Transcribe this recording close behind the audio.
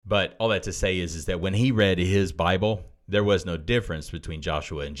But all that to say is that when he read his Bible, there was no difference between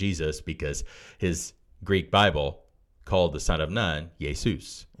Joshua and Jesus because his Greek Bible called the Son of None,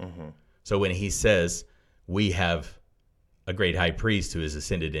 Jesus. Mm-hmm. So when he says, we have a great high priest who has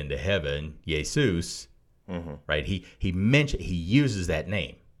ascended into heaven, Jesus, mm-hmm. right? He uses that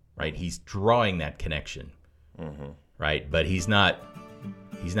name, right? He's drawing that connection, mm-hmm. right? But he's not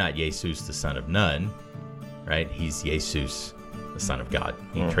Jesus, the Son of None, right? He's Jesus, the Son of God.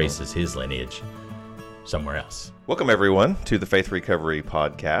 He mm-hmm. traces his lineage somewhere else. Welcome, everyone, to the Faith Recovery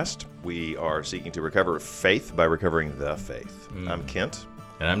Podcast. We are seeking to recover faith by recovering the faith. I'm Kent.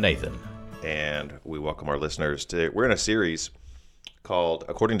 And I'm Nathan. And we welcome our listeners to. We're in a series called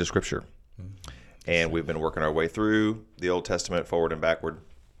According to Scripture. And we've been working our way through the Old Testament, forward and backward,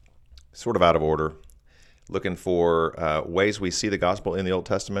 sort of out of order, looking for ways we see the gospel in the Old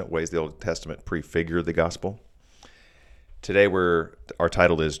Testament, ways the Old Testament prefigure the gospel. Today, our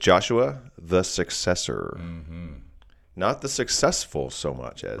title is Joshua, the Successor. Mm-hmm. Not the successful so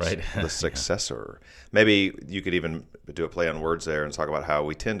much as the successor. Maybe you could even do a play on words there and talk about how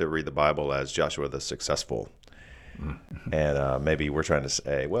we tend to read the Bible as Joshua the successful. Mm-hmm. And maybe we're trying to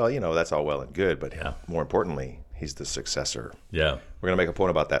say, well, that's all well and good, but more importantly, he's the successor. Yeah. We're going to make a point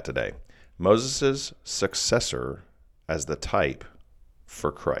about that today. Moses' successor as the type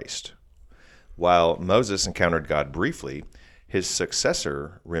for Christ. While Moses encountered God briefly, his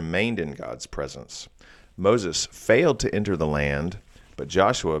successor remained in God's presence. Moses failed to enter the land, but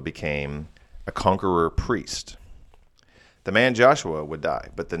Joshua became a conqueror priest. The man Joshua would die,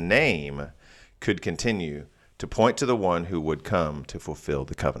 but the name could continue to point to the one who would come to fulfill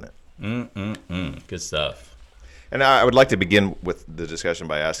the covenant. Good stuff. And I would like to begin with the discussion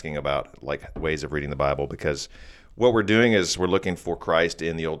by asking about ways of reading the Bible, because what we're doing is we're looking for Christ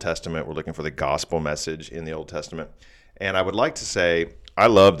in the Old Testament. We're looking for the gospel message in the Old Testament. And I would like to say, I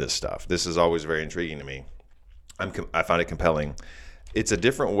love this stuff. This is always very intriguing to me. I find it compelling. It's a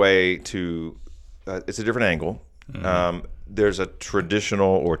different way to, it's a different angle. Mm-hmm. There's a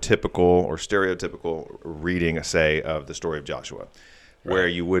traditional or typical or stereotypical reading, say, of the story of Joshua, where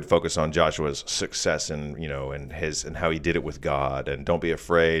you would focus on Joshua's success and and how he did it with God, and don't be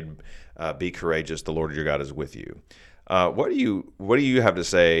afraid, be courageous. The Lord your God is with you. What do you have to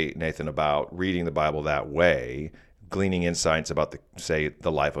say, Nathan, about reading the Bible that way, gleaning insights about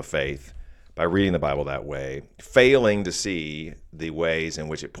the life of faith by reading the Bible that way, failing to see the ways in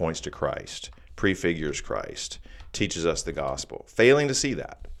which it points to Christ, prefigures Christ, teaches us the gospel, failing to see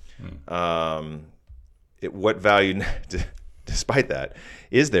that? What value, despite that,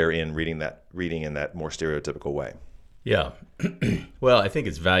 is there in reading in that more stereotypical way? Yeah. Well, I think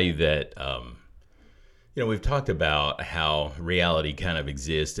it's value that, we've talked about how reality kind of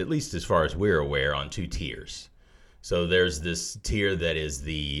exists, at least as far as we're aware, on two tiers. So there's this tier that is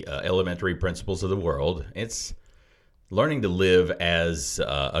the elementary principles of the world. It's learning to live as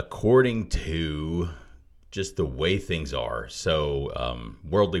according to just the way things are. So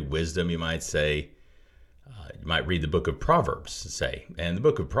worldly wisdom, you might say. You might read the book of Proverbs, say. And the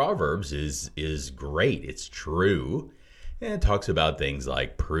book of Proverbs is great. It's true. And it talks about things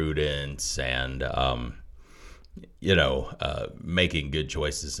like prudence and, making good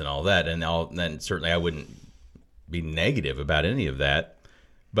choices and all that. And certainly I wouldn't be negative about any of that,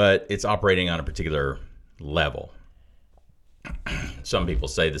 but it's operating on a particular level. Some people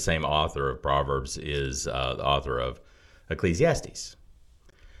say the same author of Proverbs is the author of Ecclesiastes.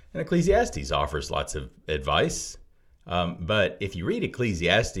 And Ecclesiastes offers lots of advice, but if you read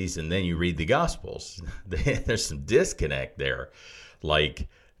Ecclesiastes and then you read the Gospels, there's some disconnect there.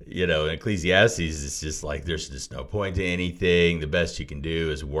 In Ecclesiastes, it's just like there's just no point to anything. The best you can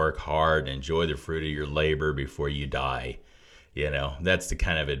do is work hard and enjoy the fruit of your labor before you die. That's the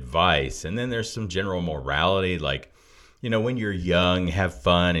kind of advice. And then there's some general morality, when you're young, have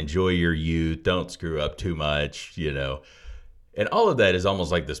fun, enjoy your youth, don't screw up too much, And all of that is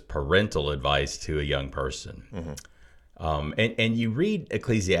almost like this parental advice to a young person. Mm-hmm. And you read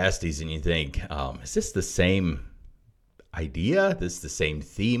Ecclesiastes and you think, is this the same idea? This the same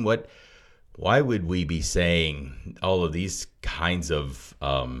theme? Why would we be saying all of these kinds of,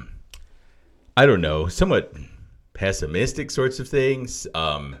 somewhat pessimistic sorts of things?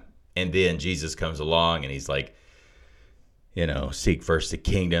 And then Jesus comes along and he's like, seek first the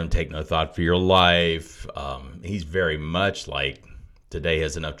kingdom, take no thought for your life. He's very much like today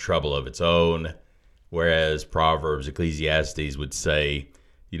has enough trouble of its own, whereas Proverbs, Ecclesiastes would say,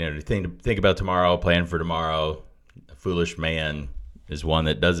 to think about tomorrow, plan for tomorrow. A foolish man is one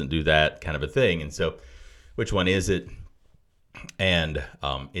that doesn't do that kind of a thing. And so which one is it? And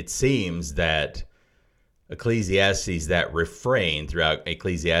it seems that Ecclesiastes, that refrain throughout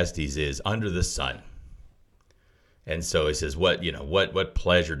Ecclesiastes is under the sun. And so he says, what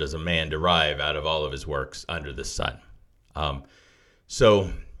pleasure does a man derive out of all of his works under the sun? So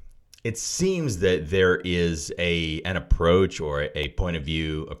it seems that there is an approach or a point of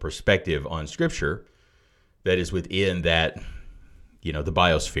view, a perspective on Scripture that is within that, the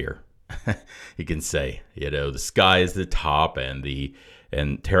biosphere. You can say, the sky is the top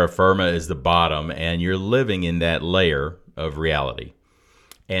and terra firma is the bottom, and you're living in that layer of reality.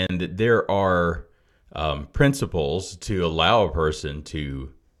 And there are principles to allow a person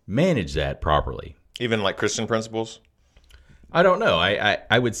to manage that properly. Even like Christian principles? I don't know.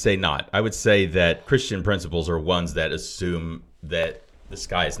 I would say not. I would say that Christian principles are ones that assume that the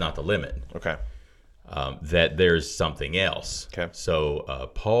sky is not the limit. Okay. That there's something else. Okay. So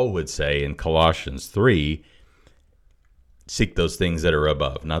Paul would say in Colossians 3, seek those things that are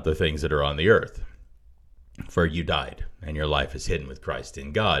above, not the things that are on the earth. For you died, and your life is hidden with Christ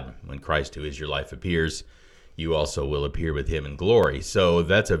in God. When Christ, who is your life, appears, you also will appear with him in glory. So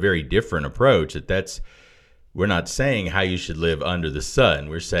that's a very different approach. We're not saying how you should live under the sun.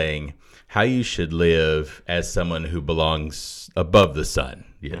 We're saying how you should live as someone who belongs above the sun,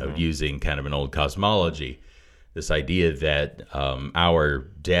 using kind of an old cosmology. This idea that our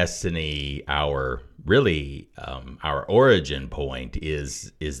destiny, our origin point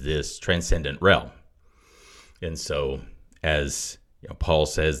is this transcendent realm. And so, as Paul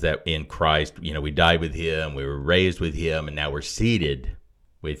says that in Christ, we died with him, we were raised with him, and now we're seated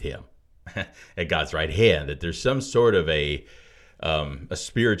with him at God's right hand. That there's some sort of a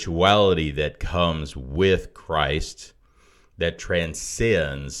spirituality that comes with Christ that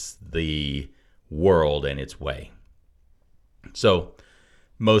transcends the world and its way. So,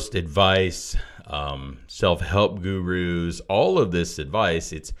 most advice, self-help gurus, all of this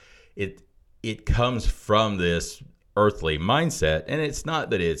advice, it comes from this earthly mindset, and it's not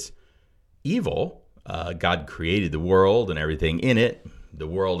that it's evil. God created the world and everything in it. The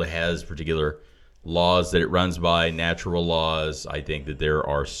world has particular laws that it runs by, natural laws. I think that there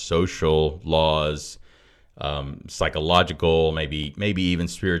are social laws, psychological, maybe even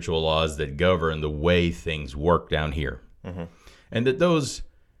spiritual laws that govern the way things work down here. Mm-hmm. And that those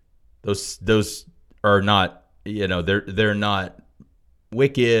are not, they're not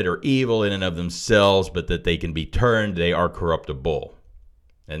wicked or evil in and of themselves, but that they can be turned. They are corruptible.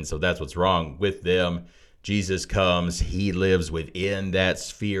 And so that's what's wrong with them. Jesus comes, he lives within that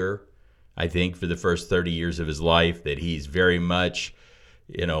sphere. I think for the first 30 years of his life, that he's very much,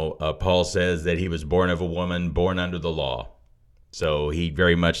 Paul says that he was born of a woman, born under the law. So he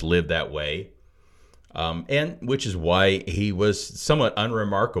very much lived that way. And which is why he was somewhat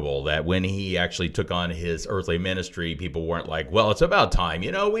unremarkable, that when he actually took on his earthly ministry, people weren't like, well, it's about time.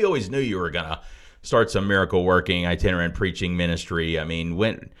 We always knew you were going to start some miracle working, itinerant preaching ministry. I mean,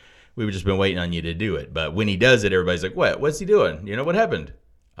 we've just been waiting on you to do it. But when he does it, everybody's like, what's he doing? What happened?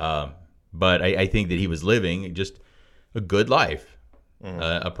 But I think that he was living just a good life,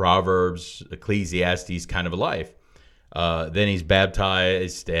 a Proverbs, Ecclesiastes kind of a life. Then he's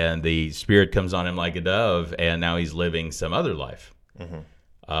baptized, and the Spirit comes on him like a dove, and now he's living some other life.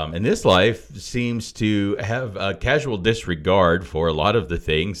 Mm-hmm. And this life seems to have a casual disregard for a lot of the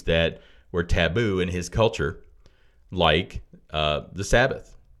things that were taboo in his culture, like the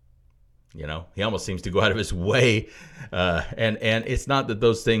Sabbath. He almost seems to go out of his way, and it's not that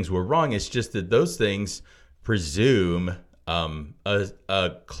those things were wrong. It's just that those things presume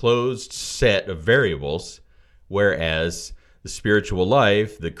a closed set of variables. Whereas the spiritual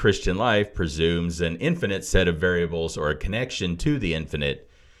life, the Christian life, presumes an infinite set of variables or a connection to the infinite.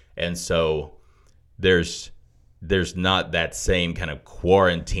 And so there's not that same kind of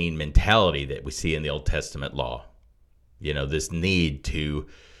quarantine mentality that we see in the Old Testament law. This need to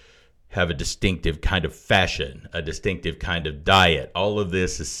have a distinctive kind of fashion, a distinctive kind of diet. All of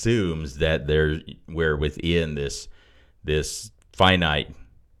this assumes that we're within this finite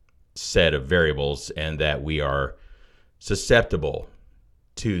set of variables, and that we are susceptible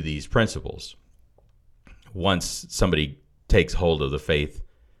to these principles. Once somebody takes hold of the faith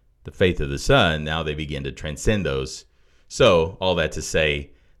of the Son, now they begin to transcend those. So all that to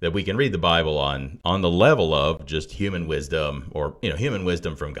say that we can read the Bible on the level of just human wisdom, or human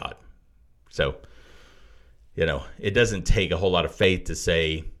wisdom from God. So it doesn't take a whole lot of faith to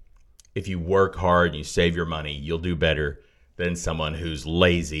say if you work hard and you save your money, you'll do better than someone who's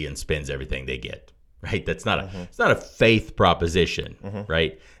lazy and spends everything they get, right? That's not it's not a faith proposition,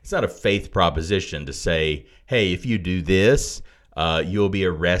 right? It's not a faith proposition to say, hey, if you do this, you'll be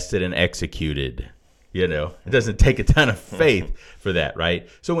arrested and executed. It doesn't take a ton of faith for that, right?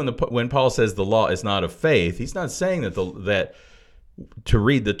 So when Paul says the law is not of faith, he's not saying that to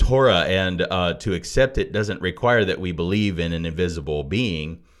read the Torah and to accept it doesn't require that we believe in an invisible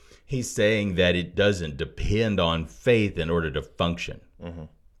being. He's saying that it doesn't depend on faith in order to function. Mm-hmm.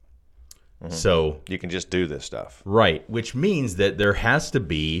 Mm-hmm. So you can just do this stuff. Right, which means that there has to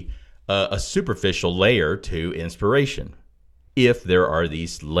be a superficial layer to inspiration if there are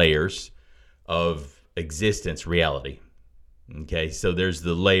these layers of existence reality. Okay, so there's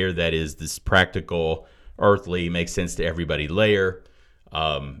the layer that is this practical, earthly, makes sense to everybody layer.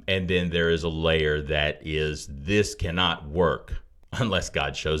 And then there is a layer that is this cannot work unless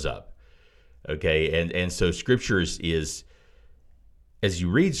God shows up. Okay, and so Scriptures is, as you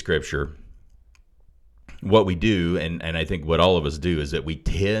read Scripture, what we do, and I think what all of us do, is that we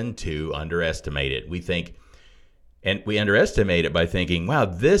tend to underestimate it. We underestimate it by thinking, wow,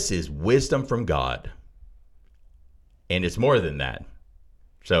 this is wisdom from God. And it's more than that.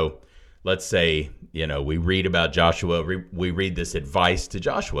 So let's say, we read about Joshua, we read this advice to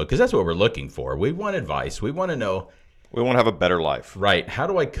Joshua, because that's what we're looking for. We want advice. We want to know. We want to have a better life. Right. How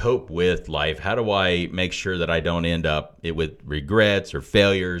do I cope with life? How do I make sure that I don't end up with regrets or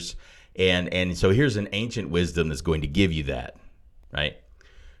failures? And so here's an ancient wisdom that's going to give you that, right?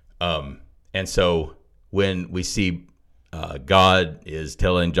 And so when we see God is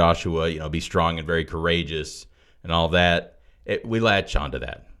telling Joshua, be strong and very courageous and all that, we latch onto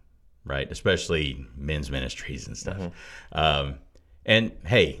that, right? Especially men's ministries and stuff. Mm-hmm. And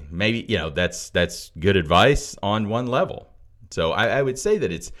hey, maybe that's good advice on one level. So I would say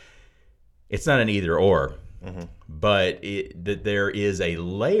that it's not an either or, mm-hmm. but that there is a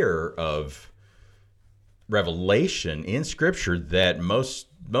layer of revelation in Scripture that most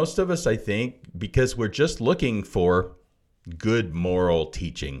of us, I think, because we're just looking for good moral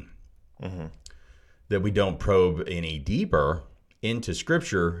teaching, mm-hmm. that we don't probe any deeper into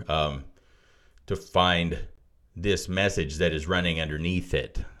Scripture to find this message that is running underneath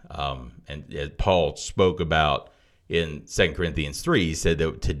it. And as Paul spoke about in 2 Corinthians 3, he said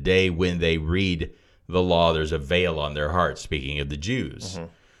that today when they read the law, there's a veil on their hearts, speaking of the Jews, mm-hmm.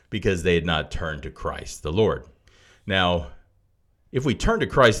 because they had not turned to Christ the Lord. Now, if we turn to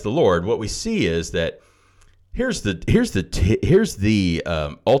Christ the Lord, what we see is that here's the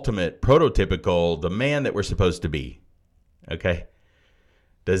ultimate prototypical, the man that we're supposed to be. Okay?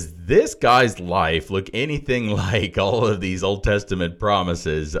 Does this guy's life look anything like all of these Old Testament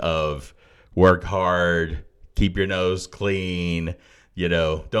promises of work hard, keep your nose clean,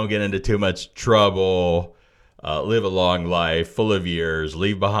 don't get into too much trouble, live a long life, full of years,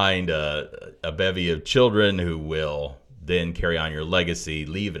 leave behind a bevy of children who will then carry on your legacy,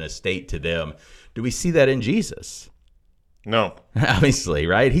 leave an estate to them? Do we see that in Jesus? No. Obviously,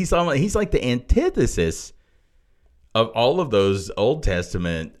 right? He's like the antithesis of all of those Old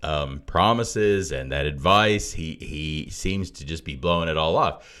Testament promises and that advice. He seems to just be blowing it all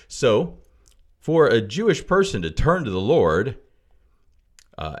off. So for a Jewish person to turn to the Lord,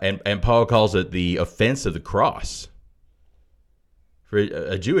 and Paul calls it the offense of the cross. For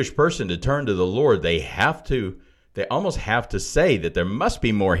a Jewish person to turn to the Lord, they almost have to say that there must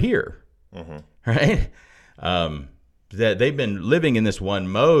be more here, mm-hmm. right? That they've been living in this one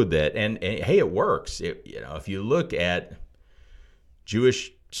mode and hey, it works. If you look at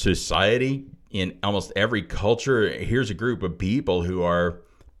Jewish society in almost every culture, here's a group of people who are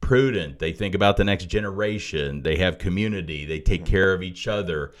prudent. They think about the next generation. They have community. They take care of each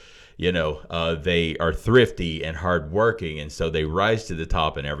other. They are thrifty and hardworking, and so they rise to the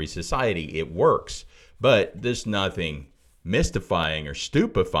top in every society. It works, but there's nothing mystifying or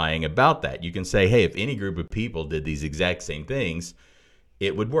stupefying about that. You can say, hey, if any group of people did these exact same things,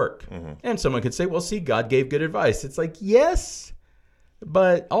 it would work. Mm-hmm. And someone could say, well, see, God gave good advice. It's like, yes,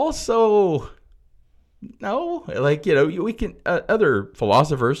 but also no. Like, we can, other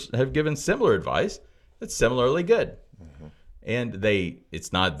philosophers have given similar advice that's similarly good. Mm-hmm. And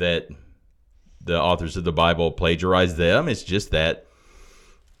it's not that the authors of the Bible plagiarized them. It's just that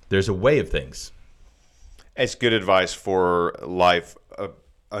there's a way of things. It's good advice for life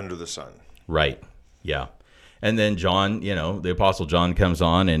under the sun. Right. Yeah. And then John, the Apostle John comes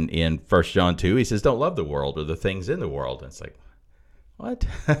on in 1 John 2. He says, don't love the world or the things in the world. And it's like, what?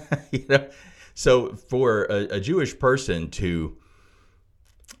 So for a Jewish person to,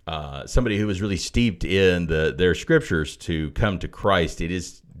 somebody who was really steeped in their scriptures to come to Christ,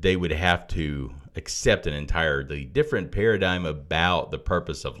 they would have to accept an entirely different paradigm about the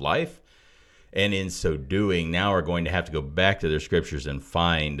purpose of life. And in so doing, now are going to have to go back to their scriptures and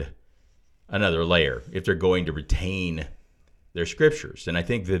find another layer if they're going to retain their scriptures. And I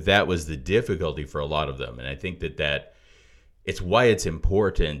think that was the difficulty for a lot of them. And I think that it's why it's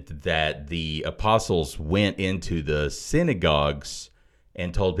important that the apostles went into the synagogues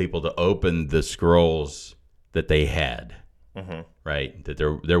and told people to open the scrolls that they had, right? That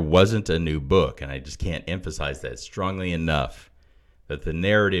there wasn't a new book. And I just can't emphasize that strongly enough, that the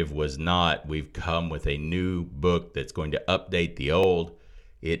narrative was not, we've come with a new book that's going to update the old.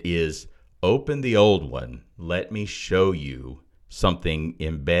 It is, open the old one. Let me show you something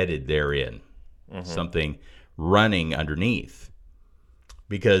embedded therein, something running underneath.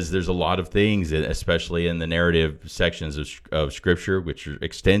 Because there's a lot of things, especially in the narrative sections of Scripture, which are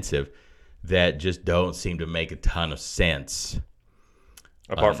extensive, that just don't seem to make a ton of sense.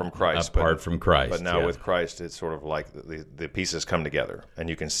 Apart from Christ. But now with Christ, it's sort of like the pieces come together, and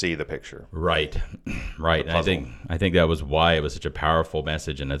you can see the picture. Right. And I think that was why it was such a powerful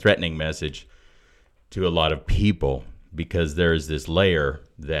message and a threatening message to a lot of people, because there's this layer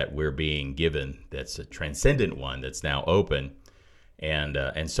that we're being given that's a transcendent one that's now open.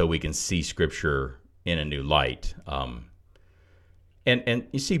 And so we can see Scripture in a new light. And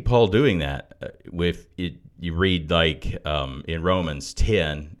you see Paul doing that with it. You read like in Romans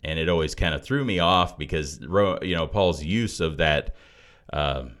 10, and it always kind of threw me off because Paul's use of that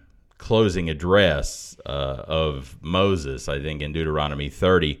closing address of Moses, I think in Deuteronomy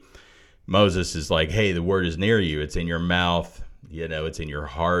 30, Moses is like, hey, the word is near you. It's in your mouth. It's in your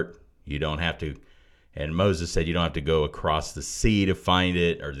heart. You don't have to. And Moses said you don't have to go across the sea to find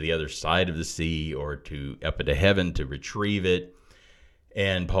it, or to the other side of the sea, or to up into heaven to retrieve it.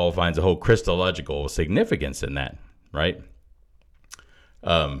 And Paul finds a whole Christological significance in that, right?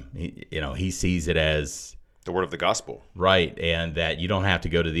 He sees it as the word of the gospel, right? And that you don't have to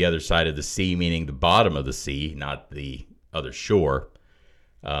go to the other side of the sea, meaning the bottom of the sea, not the other shore.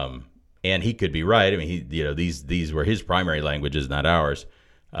 And he could be right. I mean, these were his primary languages, not ours.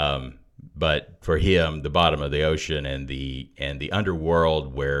 But for him, the bottom of the ocean and the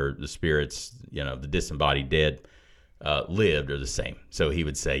underworld where the spirits, the disembodied dead, lived are the same. So he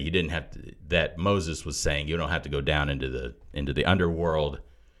would say you didn't have to. That Moses was saying you don't have to go down into the underworld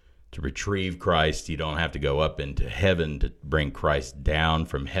to retrieve Christ. You don't have to go up into heaven to bring Christ down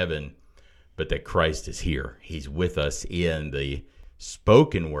from heaven, but that Christ is here. He's with us in the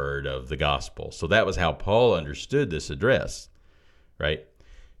spoken word of the gospel. So that was how Paul understood this address, right?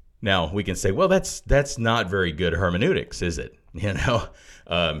 Now, we can say, well, that's not very good hermeneutics, is it?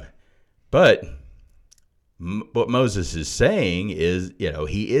 But what Moses is saying is,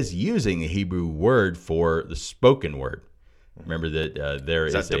 he is using the Hebrew word for the spoken word. Remember that there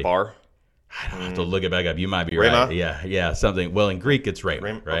is that debar? I don't have to look it back up. You might be right. Rhema? Yeah, something. Well, in Greek, it's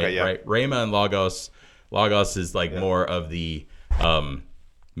rhema, right? Okay, yeah. Right. Rhema and logos. Logos is like more of the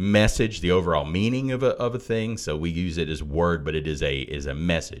message, the overall meaning of a thing. So we use it as word, but it is a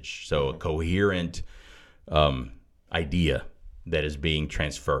message. So a coherent idea that is being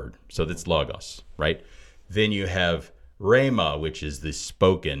transferred. So that's logos, right? Then you have rhema, which is the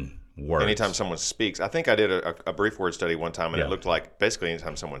spoken word. Anytime someone speaks, I think I did a brief word study one time, and it looked like basically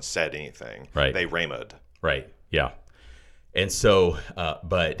anytime someone said anything, they rhemaed. Right. Yeah. And so,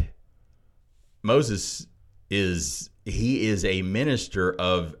 but Moses is a minister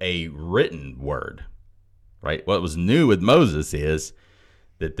of a written word, right? What was new with Moses is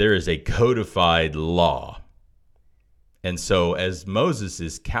that there is a codified law. And so as Moses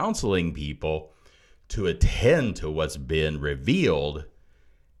is counseling people to attend to what's been revealed,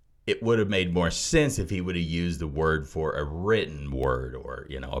 it would have made more sense if he would have used the word for a written word or,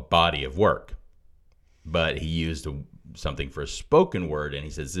 a body of work. But he used something for a spoken word, and he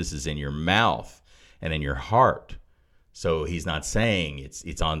says this is in your mouth and in your heart. So he's not saying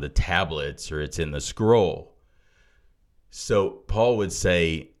it's on the tablets or it's in the scroll. So Paul would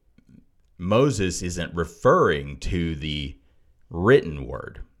say Moses isn't referring to the written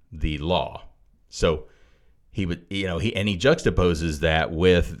word, the law. So he would, he juxtaposes that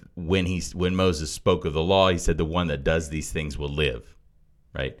with when Moses spoke of the law, he said the one that does these things will live,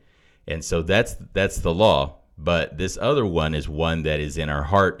 right? And so that's the law. But this other one is one that is in our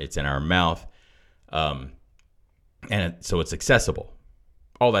heart, it's in our mouth, so it's accessible.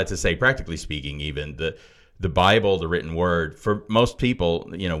 All that to say, practically speaking, even the Bible, the written word, for most people,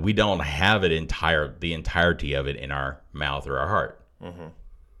 we don't have it the entirety of it in our mouth or our heart. Mm-hmm.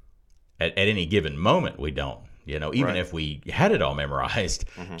 At any given moment, we don't. Even if we had it all memorized,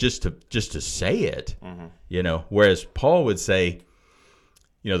 just to say it. Whereas Paul would say,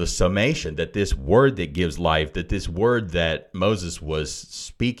 the summation that this word that gives life, that this word that Moses was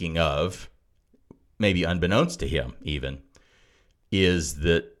speaking of, maybe unbeknownst to him even, is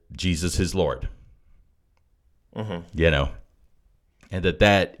that Jesus is Lord. and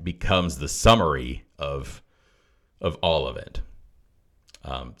that becomes the summary of all of it.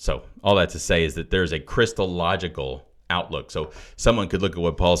 So all that to say is that there's a Christological outlook. So someone could look at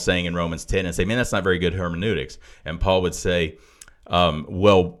what Paul's saying in Romans 10 and say, man, that's not very good hermeneutics. And Paul would say,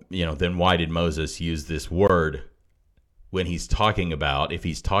 well, then why did Moses use this word when if he's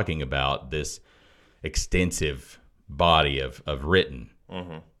talking about this extensive body of written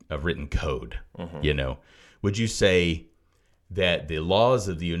code? Would you say that the laws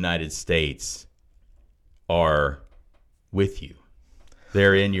of the United States are with you?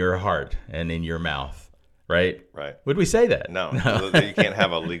 They're in your heart and in your mouth, right? Right. Would we say that? No. You can't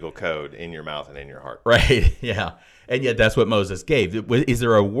have a legal code in your mouth and in your heart. Right, yeah. And yet that's what Moses gave. Is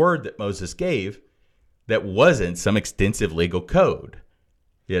there a word that Moses gave that wasn't some extensive legal code?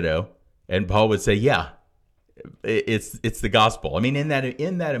 And Paul would say, yeah, it's the gospel. I mean, in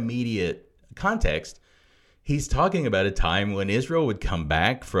that immediate context, he's talking about a time when Israel would come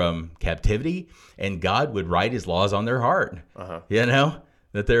back from captivity and God would write his laws on their heart.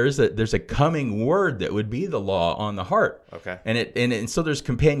 That there's a coming word that would be the law on the heart. Okay. And so there's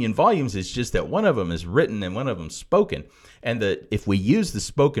companion volumes. It's just that one of them is written and one of them spoken. And that if we use the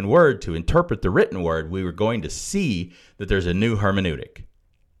spoken word to interpret the written word, we were going to see that there's a new hermeneutic.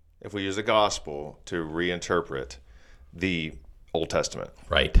 If we use the gospel to reinterpret the Old Testament.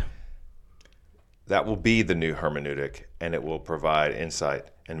 Right. That will be the new hermeneutic, and it will provide insight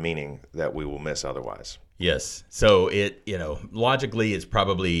and meaning that we will miss otherwise. Yes. So logically, it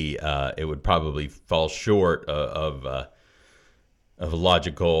would probably fall short of a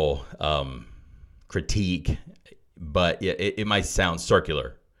logical critique, but it might sound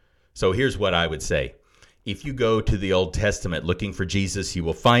circular. So here's what I would say: if you go to the Old Testament looking for Jesus, you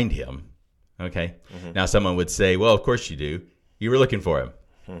will find him. Okay. Mm-hmm. Now, someone would say, "Well, of course you do. You were looking for him."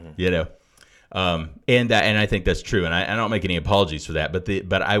 Mm-hmm. And I think that's true, and I don't make any apologies for that.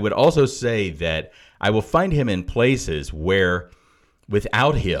 But I would also say that I will find him in places where,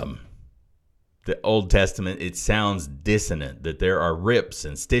 without him, the Old Testament, it sounds dissonant. That there are rips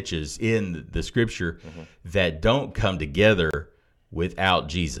and stitches in the Scripture that don't come together without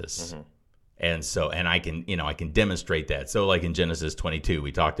Jesus. And I can demonstrate that. So, like in Genesis 22,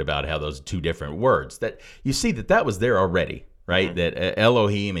 we talked about how those two different words that you see that was there already. Right, that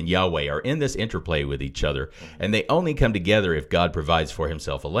Elohim and Yahweh are in this interplay with each other, and they only come together if God provides for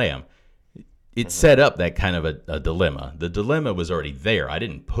himself a lamb. It set up that kind of a dilemma. The dilemma was already there. I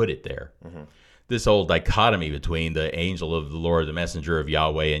didn't put it there. This old dichotomy between the angel of the Lord, the messenger of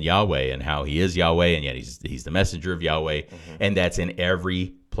Yahweh, and how he is Yahweh, and yet he's the messenger of Yahweh, and that's in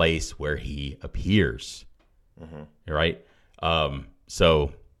every place where he appears. Right?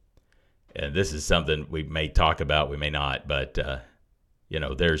 So... And this is something we may talk about, we may not, but,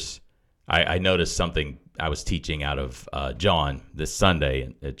 I noticed something. I was teaching out of John this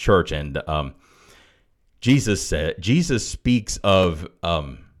Sunday at church, and Jesus speaks of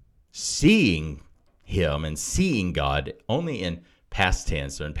seeing him and seeing God only in past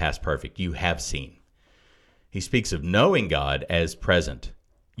tense or in past perfect. You have seen. He speaks of knowing God as present.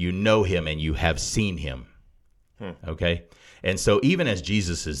 You know him and you have seen him. Okay? And so even as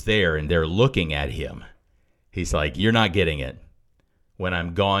Jesus is there and they're looking at him, he's like, you're not getting it. When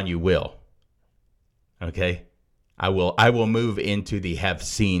I'm gone, you will. Okay? I will move into the have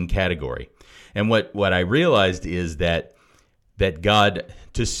seen category. And what I realized is that God,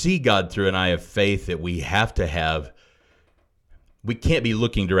 to see God through an eye of faith, that we have to have, we can't be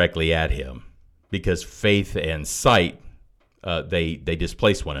looking directly at him, because faith and sight, they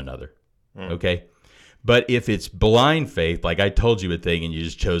displace one another. Okay? But if it's blind faith, like I told you a thing and you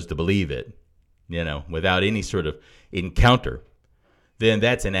just chose to believe it, without any sort of encounter, then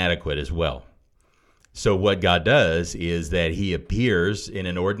that's inadequate as well. So what God does is that he appears in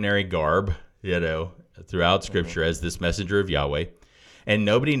an ordinary garb, throughout Scripture as this messenger of Yahweh, and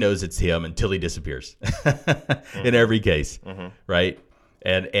nobody knows it's him until he disappears in every case, right?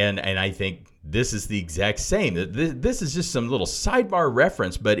 And I think this is the exact same. This is just some little sidebar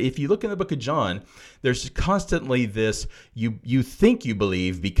reference, but if you look in the book of John, there's constantly this, you think you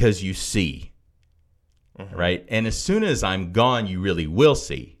believe because you see, right? And as soon as I'm gone, you really will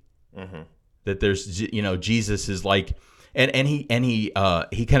see. That there's, Jesus is like, and he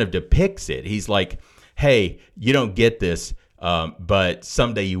kind of depicts it. He's like, hey, you don't get this, but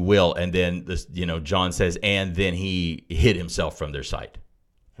someday you will. And then this, John says, and then he hid himself from their sight.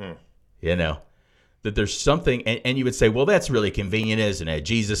 That there's something, and you would say, well, that's really convenient, isn't it?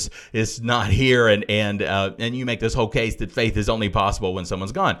 Jesus is not here, and you make this whole case that faith is only possible when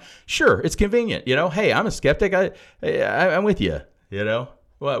someone's gone. Sure, it's convenient. Hey, I'm a skeptic. I'm with you.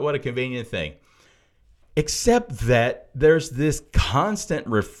 What a convenient thing. Except that there's this constant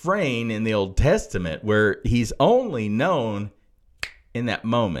refrain in the Old Testament where he's only known in that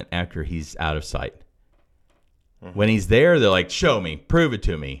moment after he's out of sight. When he's there, they're like, show me, prove it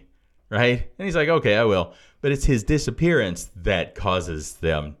to me, right? And he's like, okay, I will. But it's his disappearance that causes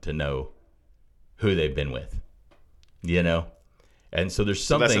them to know who they've been with, you know? And so there's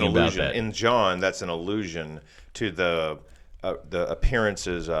something that's an about allusion. that. In John, that's an allusion to the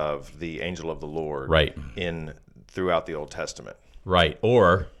appearances of the angel of the Lord, Right. throughout the Old Testament, Right.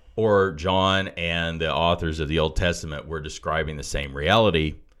 Or John and the authors of the Old Testament were describing the same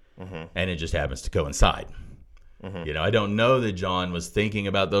reality, and it just happens to coincide. You know, I don't know that John was thinking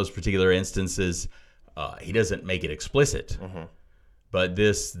about those particular instances. He doesn't make it explicit. But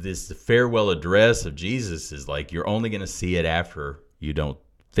this farewell address of Jesus is like, you're only going to see it after you don't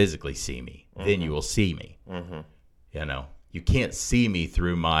physically see me. Then you will see me. You know, you can't see me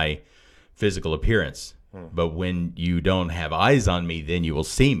through my physical appearance. But when you don't have eyes on me, then you will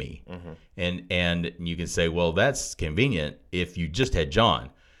see me. And you can say, well, that's convenient if you just had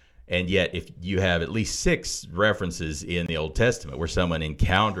John. And yet, if you have at least 6 references in the Old Testament where someone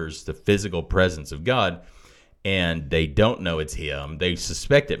encounters the physical presence of God and they don't know it's him, they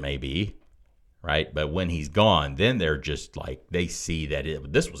suspect it may be, right? But when he's gone, then they're just like, they see that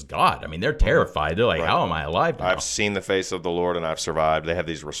this was God. I mean, they're terrified. They're like, how am I alive now? I've seen the face of the Lord and I've survived. They have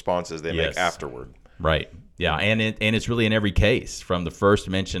these responses they make afterward. Right. Yeah, and it's really in every case. From the first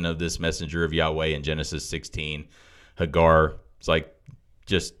mention of this messenger of Yahweh in Genesis 16, Hagar, it's like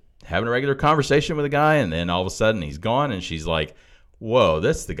just having a regular conversation with a guy, and then all of a sudden he's gone, and she's like, whoa,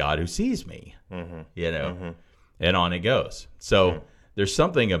 that's the God who sees me, you know, and on it goes. So there's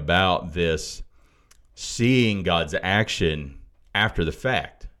something about this seeing God's action after the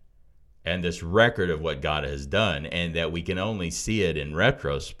fact and this record of what God has done, and that we can only see it in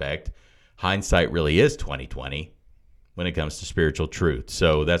retrospect. Hindsight really is 20/20 when it comes to spiritual truth.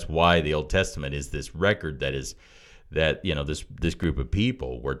 So that's why the Old Testament is this record that you know, this group of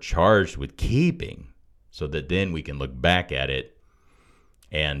people were charged with keeping, so that then we can look back at it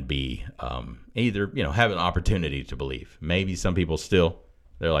and be either, you know, have an opportunity to believe. Maybe some people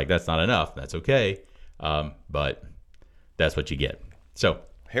they're like, that's not enough. That's okay, but that's what you get. So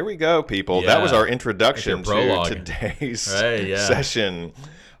here we go, people. That was our introduction to today's session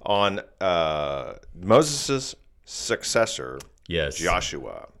on Moses' successor,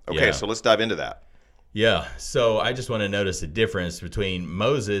 Joshua. Okay, so let's dive into that. Yeah, so I just want to notice a difference between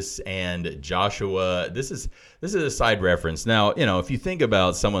Moses and Joshua. This is a side reference. Now, you know, if you think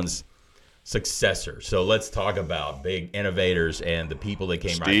about someone's successor, so let's talk about big innovators and the people that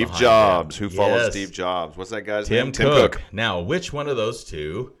came right behind Steve Jobs. them. Who followed Steve Jobs? What's that guy's name? Tim Cook. Now, which one of those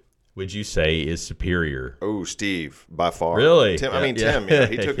two would you say is superior? Oh, Steve, by far. Really? Tim. I mean, Tim. You know,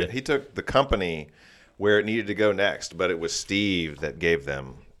 he took the company where it needed to go next, but it was Steve that gave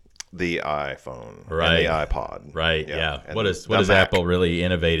them the iPhone and the iPod. Right, yeah. What has Apple really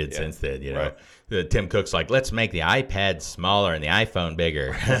innovated since then, you know? Right. Tim Cook's like, let's make the iPad smaller and the iPhone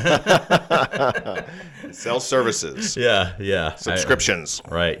bigger. Sell services. Yeah. Subscriptions.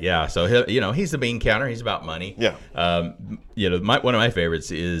 Right, yeah. So, you know, he's the bean counter. He's about money. Yeah. You know, one of my favorites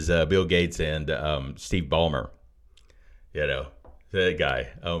is Bill Gates and Steve Ballmer. You know, that guy.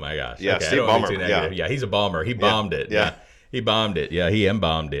 Oh, my gosh. Yeah, Steve Ballmer. Yeah, he's a Balmer. He bombed it. Yeah. He bombed it. Yeah, he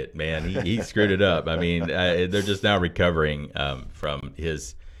embombed it, man. He screwed it up. I mean, they're just now recovering from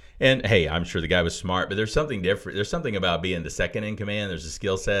his. And hey, I'm sure the guy was smart, but there's something different. There's something about being the second in command. There's a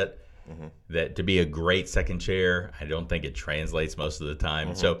skill set that to be a great second chair, I don't think it translates most of the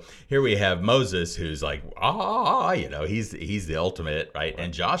time. So here we have Moses, who's like, you know, he's the ultimate, right?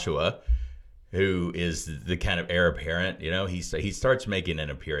 And Joshua, who is the kind of heir apparent, you know, he starts making an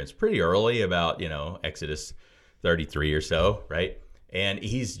appearance pretty early, about, you know, Exodus 33 or so, right? And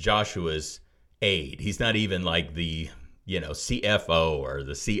he's Joshua's aide. He's not even like the, you know, CFO or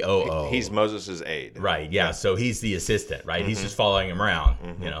the COO. He's Moses' aide. Right, yeah. So he's the assistant, right? He's just following him around,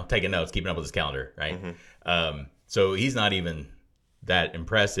 you know, taking notes, keeping up with his calendar, right? So he's not even that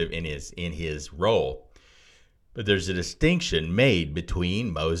impressive in his role. But there's a distinction made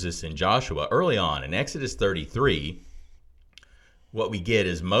between Moses and Joshua early on. In Exodus 33, what we get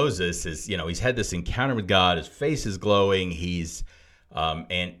is Moses is, you know, he's had this encounter with God. His face is glowing. He's,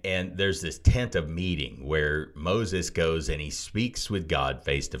 and there's this tent of meeting where Moses goes and he speaks with God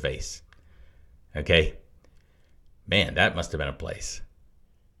face to face. Okay, man, that must have been a place,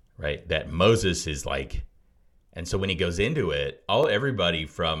 right? That Moses is like, and so when he goes into it, everybody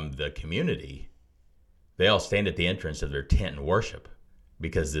from the community, they all stand at the entrance of their tent and worship,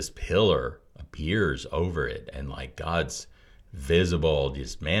 because this pillar appears over it, and like God's visible,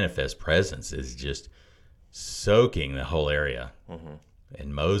 just manifest presence is just soaking the whole area.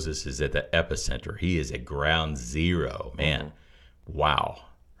 And Moses is at the epicenter. He is at ground zero, man. Wow.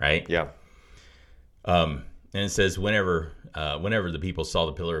 Right? Yeah. And it says whenever the people saw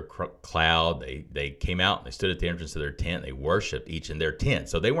the pillar of cloud, they came out and they stood at the entrance of their tent. They worshiped each in their tent.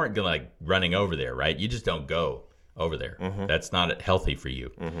 So they weren't going running over there, right? You just don't go over there. That's not healthy for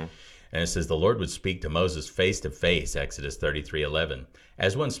you. And it says the Lord would speak to Moses face to face, Exodus 33:11,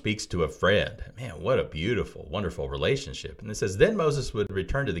 as one speaks to a friend. Man, what a beautiful, wonderful relationship. And it says then Moses would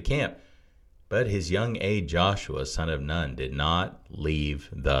return to the camp, but his young aide Joshua, son of Nun, did not leave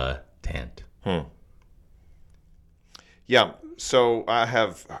the tent. Yeah, so I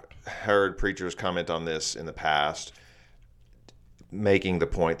have heard preachers comment on this in the past, making the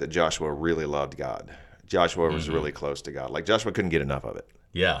point that Joshua really loved God. Joshua was really close to God. Like Joshua couldn't get enough of it.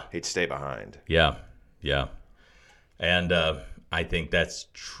 Yeah. He'd stay behind. Yeah. And I think that's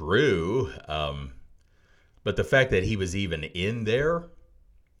true. But the fact that he was even in there,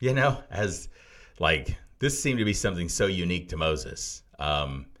 as this seemed to be something so unique to Moses.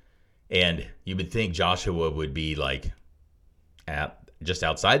 And you would think Joshua would be just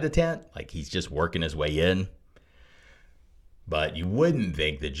outside the tent, like he's just working his way in. But you wouldn't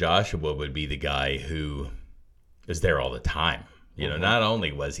think that Joshua would be the guy who is there all the time. Not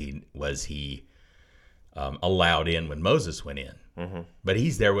only was he allowed in when Moses went in, but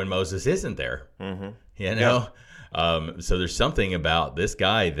he's there when Moses isn't there. So there's something about this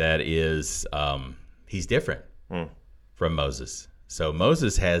guy that is he's different from Moses. So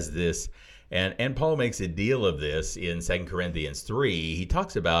Moses has this, and Paul makes a deal of this in 2 Corinthians 3. He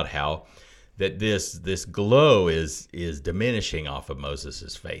talks about how that this glow is diminishing off of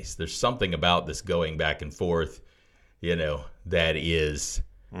Moses' face. There's something about this going back and forth, that is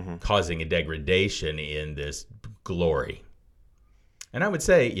causing a degradation in this glory. And I would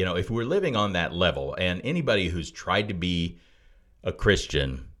say, if we're living on that level, and anybody who's tried to be a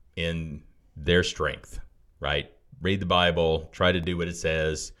Christian in their strength, right? Read the Bible, try to do what it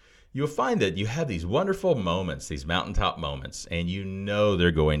says, you'll find that you have these wonderful moments, these mountaintop moments, and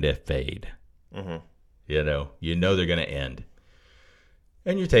they're going to fade. They're going to end.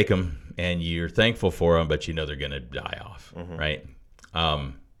 And you take them, and you're thankful for them, but they're going to die off, right?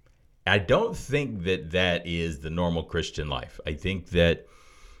 I don't think that is the normal Christian life. I think that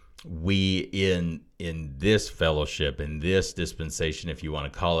we, in this fellowship, in this dispensation, if you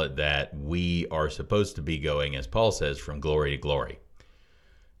want to call it that, we are supposed to be going, as Paul says, from glory to glory.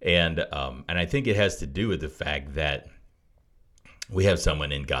 And I think it has to do with the fact that we have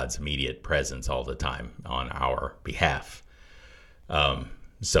someone in God's immediate presence all the time on our behalf.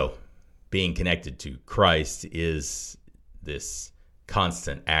 So being connected to Christ is this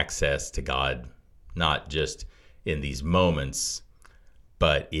constant access to God, not just in these moments,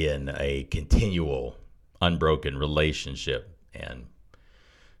 but in a continual, unbroken relationship. And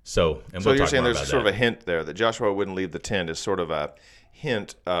so you're saying there's sort of a hint there that Joshua wouldn't leave the tent is sort of a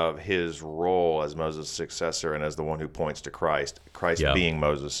hint of his role as Moses' successor and as the one who points to Christ being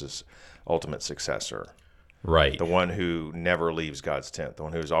Moses' ultimate successor. Right. The one who never leaves God's tent, the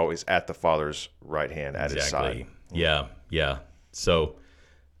one who's always at the Father's right hand at his side. Yeah. So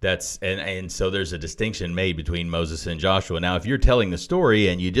that's and so there's a distinction made between Moses and Joshua. Now, if you're telling the story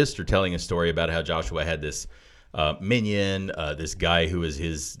and you just are telling a story about how Joshua had this minion, this guy who was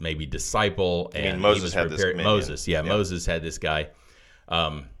his maybe disciple, and Moses had this minion. Moses had this guy.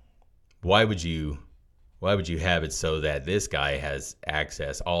 Why would you have it so that this guy has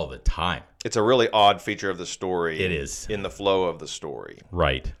access all the time? It's a really odd feature of the story. It is. In the flow of the story.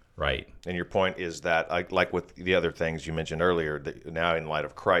 Right. And your point is that, like with the other things you mentioned earlier, that now in light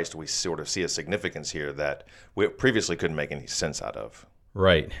of Christ, we sort of see a significance here that we previously couldn't make any sense out of.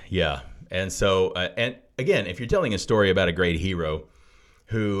 Right, yeah. And so, and again, if you're telling a story about a great hero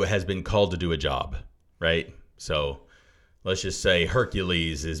who has been called to do a job, right? So let's just say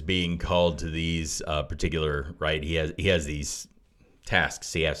Hercules is being called to these particular, right? He has these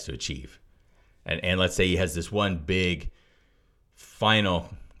tasks he has to achieve. And let's say he has this one big final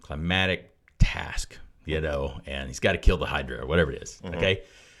climatic task, and he's got to kill the Hydra or whatever it is, okay?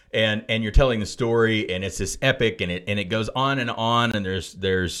 And you're telling the story, and it's this epic, and it goes on, and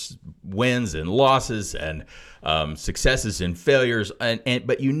there's wins and losses and successes and failures, but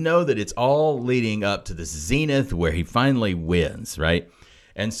that it's all leading up to this zenith where he finally wins, right?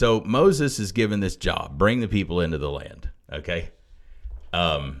 And so Moses is given this job, bring the people into the land, okay?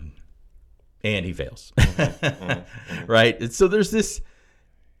 And he fails, right? And so there's this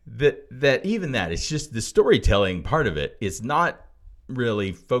it's just the storytelling part of it. It's not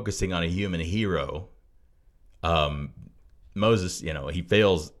really focusing on a human hero. Moses, he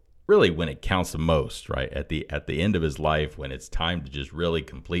fails really when it counts the most, right? At the end of his life, when it's time to just really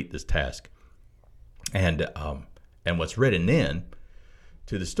complete this task. And what's written in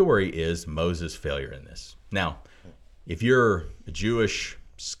to the story is Moses' failure in this. Now, if you're a Jewish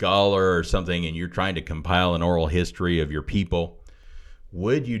scholar or something and you're trying to compile an oral history of your people,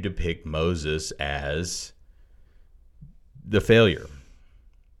 would you depict Moses as the failure?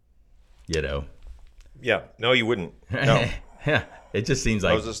 Yeah. No, you wouldn't. No. Yeah. It just seems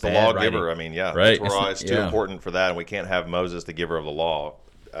like Moses, the lawgiver. Writing. Right. The Torah is too important for that, and we can't have Moses, the giver of the law,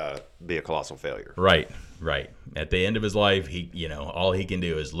 be a colossal failure. Right. At the end of his life, he, all he can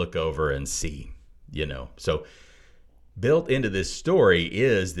do is look over and see, So built into this story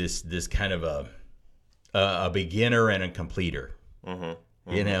is this kind of a beginner and a completer.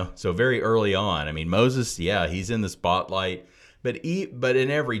 So very early on, I mean, Moses, he's in the spotlight, but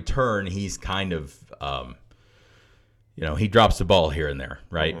in every turn, he's kind of, he drops the ball here and there,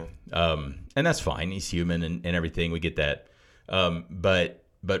 right? And that's fine. He's human and everything. We get that.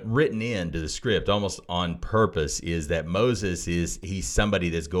 But written into the script, almost on purpose, is that Moses he's somebody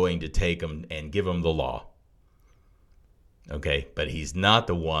that's going to take them and give them the law. Okay, but he's not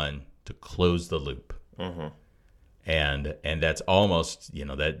the one to close the loop. And that's almost,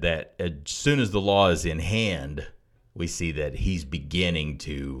 that as soon as the law is in hand, we see that he's beginning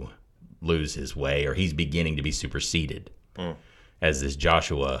to lose his way, or he's beginning to be superseded as this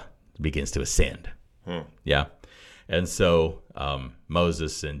Joshua begins to ascend. Yeah. And so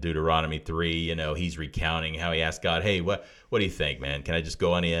Moses in Deuteronomy 3, he's recounting how he asked God, hey, what do you think, man? Can I just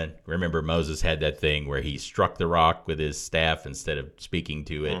go on in? Remember, Moses had that thing where he struck the rock with his staff instead of speaking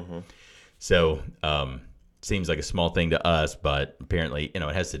to it. So seems like a small thing to us, but apparently, it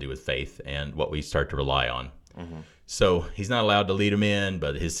has to do with faith and what we start to rely on. So he's not allowed to lead him in,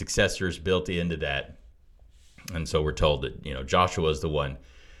 but his successor is built into that. And so we're told that, Joshua is the one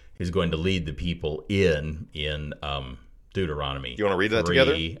who's going to lead the people in Deuteronomy. You want to read that 3.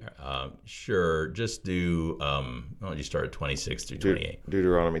 together? Sure. Just do, why don't you start at 26 through 28?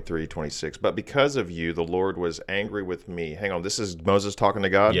 Deuteronomy 3:26. But because of you, the Lord was angry with me. Hang on. This is Moses talking to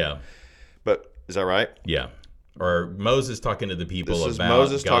God? Yeah. But is that right? Yeah. Or Moses talking to the people This is about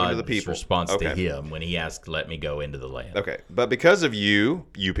Moses God's talking to the people. response to him when he asked, let me go into the land. Okay. But because of you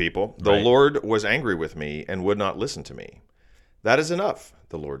people, the Lord was angry with me and would not listen to me. That is enough,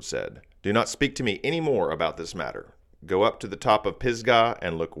 the Lord said. Do not speak to me any more about this matter. Go up to the top of Pisgah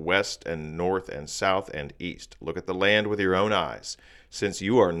and look west and north and south and east. Look at the land with your own eyes, since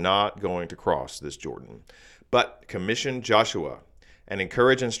you are not going to cross this Jordan. But commission Joshua and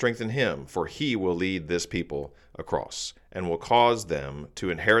encourage and strengthen him, for he will lead this people across and will cause them to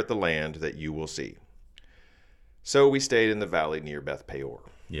inherit the land that you will see. So we stayed in the valley near Beth Peor.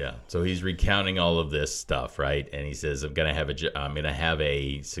 Yeah. So he's recounting all of this stuff, right? And he says, you're going to have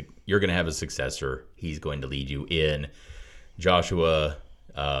a successor. He's going to lead you in. Joshua,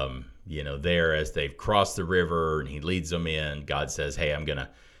 there as they've crossed the river and he leads them in, God says, hey, I'm going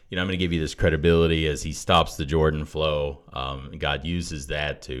to give you this credibility as he stops the Jordan flow. God uses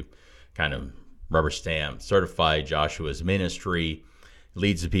that to kind of rubber stamp, certify Joshua's ministry,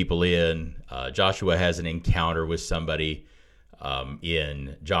 leads the people in. Joshua has an encounter with somebody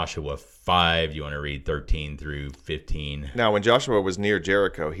in Joshua 5. You want to read 13 through 15? Now, when Joshua was near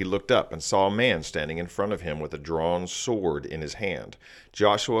Jericho, he looked up and saw a man standing in front of him with a drawn sword in his hand.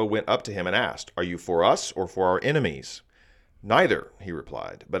 Joshua went up to him and asked, "Are you for us or for our enemies?" "Neither," he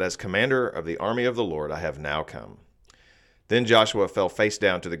replied, "but as commander of the army of the Lord I have now come." Then Joshua fell face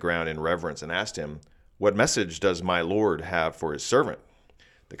down to the ground in reverence and asked him, "What message does my Lord have for his servant?"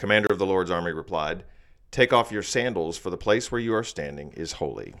 The commander of the Lord's army replied, "Take off your sandals, for the place where you are standing is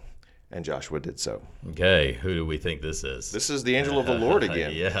holy." And Joshua did so. Okay, who do we think this is? This is the angel of the Lord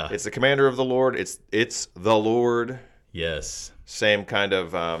again. Yeah. It's the commander of the Lord. It's the Lord. Yes. Same kind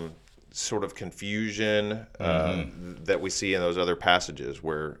of sort of confusion that we see in those other passages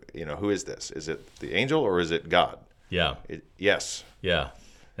where, who is this? Is it the angel or is it God? Yeah. Yes. Yeah.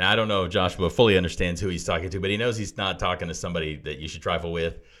 Now, I don't know if Joshua fully understands who he's talking to, but he knows he's not talking to somebody that you should trifle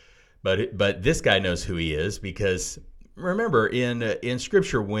with. But this guy knows who he is because, remember, in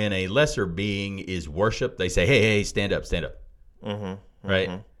Scripture, when a lesser being is worshipped, they say, hey, stand up, stand up. Right?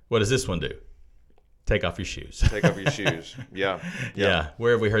 What does this one do? Take off your shoes. Take off your shoes. Yeah. Yeah.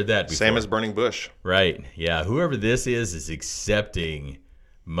 Where have we heard that before? Same as burning bush. Right. Yeah. Whoever this is accepting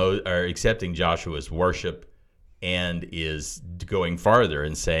Joshua's worship and is going farther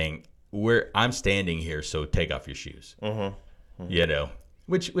and saying, I'm standing here, so take off your shoes.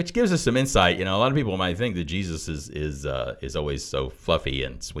 Which gives us some insight. A lot of people might think that Jesus is always so fluffy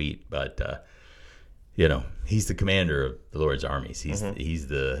and sweet, but he's the commander of the Lord's armies. He's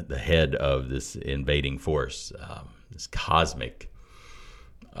the head of this invading force, this cosmic,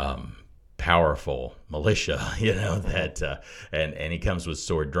 powerful militia. That and he comes with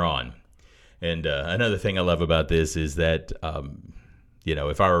sword drawn. And another thing I love about this is that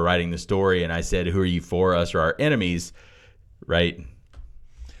if I were writing the story and I said, "Who are you for, us or our enemies?" Right?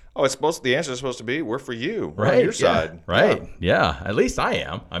 Oh, the answer is supposed to be, "We're for you. We're Right. on your side." Right. Yeah. At least I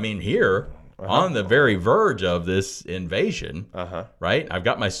am. I mean, here on the very verge of this invasion, right? I've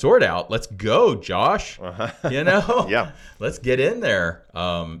got my sword out. Let's go, Josh. Yeah. Let's get in there.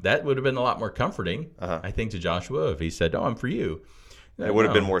 That would have been a lot more comforting, I think, to Joshua if he said, "No, I'm for you." It would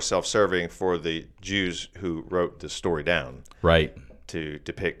have been more self-serving for the Jews who wrote the story down. Right. To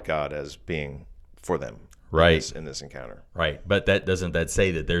depict God as being for them. Right. In this encounter. Right. But doesn't that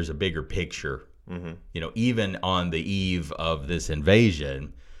say that there's a bigger picture? Even on the eve of this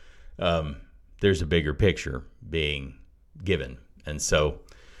invasion, there's a bigger picture being given. And so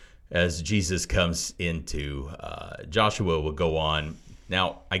as Jesus comes into, Joshua will go on.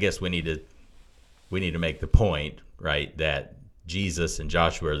 Now, I guess we need to make the point, right, that Jesus and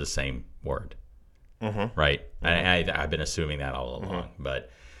Joshua are the same word. Right. I've been assuming that all along,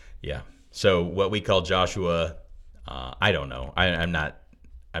 but yeah. So what we call Joshua, I don't know. I'm not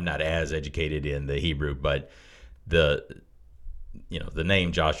as educated in the Hebrew, but the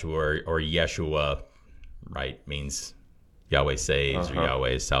name Joshua or Yeshua, right, means Yahweh saves or Yahweh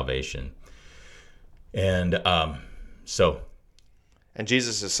is salvation. And and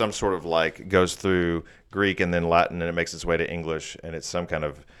Jesus is some sort of goes through Greek and then Latin and it makes its way to English, and it's some kind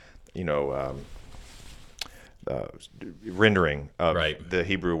of rendering of the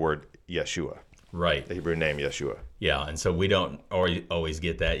Hebrew word Yeshua. Right. The Hebrew name Yeshua. Yeah, and so we don't always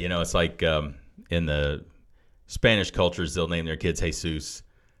get that. It's like in the Spanish cultures, they'll name their kids Jesus,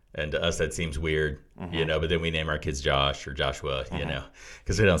 and to us that seems weird, but then we name our kids Josh or Joshua,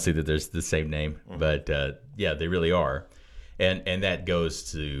 because we don't see that there's the same name. But they really are. And that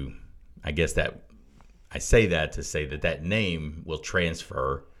goes to, I guess that I say that to say that name will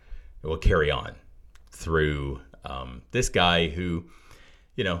transfer, it will carry on through this guy who,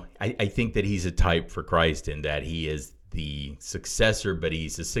 I think that he's a type for Christ in that he is the successor, but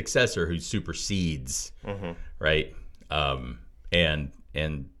he's a successor who supersedes, right?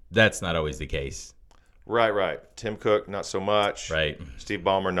 And that's not always the case. Right. Tim Cook, not so much. Right. Steve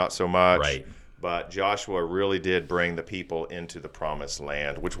Ballmer, not so much. Right. But Joshua really did bring the people into the promised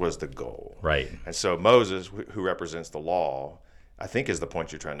land, which was the goal. Right. And so Moses, who represents the law, I think is the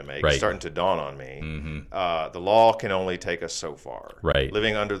point you're trying to make. Right. It's starting to dawn on me. The law can only take us so far. Right.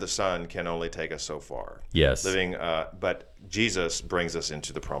 Living under the sun can only take us so far. Yes. But Jesus brings us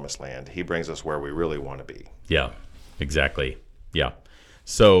into the promised land. He brings us where we really want to be. Yeah, exactly. Yeah.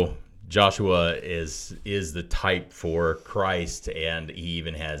 So Joshua is the type for Christ, and he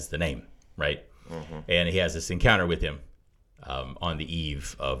even has the name, right? And he has this encounter with him on the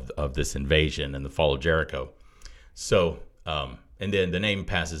eve of this invasion and the fall of Jericho. So, and then the name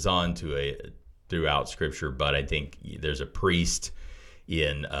passes on throughout Scripture, but I think there's a priest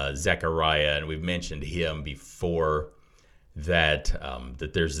in Zechariah, and we've mentioned him before, that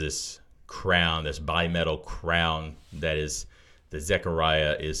there's this crown, this bimetal crown that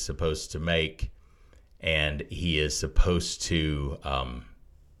Zechariah is supposed to make, and he is supposed to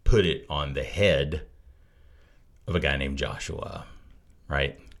put it on the head of a guy named Joshua,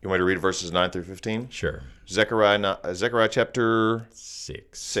 right? You want me to read verses 9 through 15? Sure. Zechariah chapter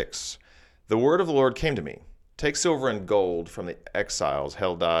 6. The word of the Lord came to me. Take silver and gold from the exiles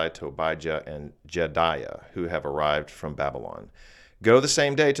Heldai, Tobijah, and Jedaiah, who have arrived from Babylon. Go the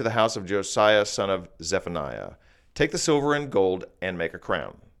same day to the house of Josiah, son of Zephaniah. Take the silver and gold and make a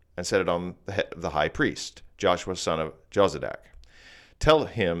crown, and set it on the head of the high priest, Joshua, son of Jozadak. Tell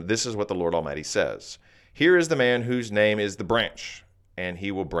him, this is what the Lord Almighty says. Here is the man whose name is the branch, and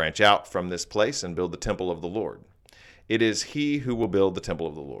he will branch out from this place and build the temple of the Lord. It is he who will build the temple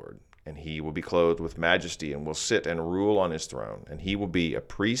of the Lord, and he will be clothed with majesty and will sit and rule on his throne, and he will be a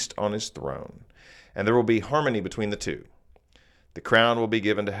priest on his throne, and there will be harmony between the two. The crown will be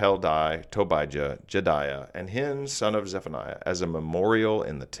given to Heldai, Tobijah, Jedaiah, and him, son of Zephaniah, as a memorial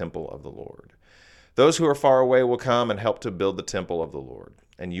in the temple of the Lord. Those who are far away will come and help to build the temple of the Lord,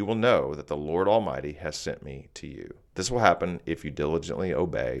 and you will know that the Lord Almighty has sent me to you. This will happen if you diligently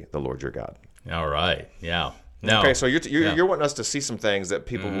obey the Lord your God. All right. Yeah. Now, okay, so you're wanting us to see some things that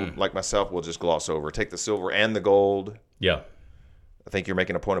people like myself will just gloss over. Take the silver and the gold. Yeah. I think you're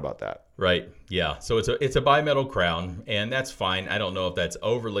making a point about that. Right. Yeah. So it's a bimetal crown, and that's fine. I don't know if that's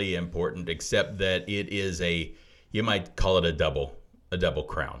overly important, except that it is you might call it a double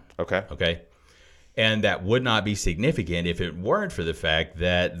crown. Okay. Okay. And that would not be significant if it weren't for the fact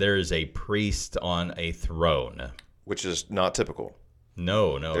that there is a priest on a throne. Which is not typical.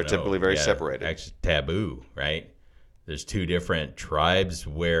 No. They're typically very separated. Actually, taboo, right? There's two different tribes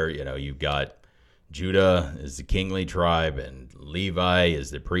where, you've got Judah is the kingly tribe and Levi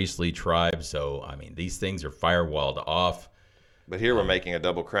is the priestly tribe. So, these things are firewalled off. But here we're making a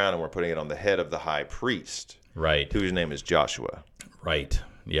double crown and we're putting it on the head of the high priest. Right. Whose name is Joshua. Right.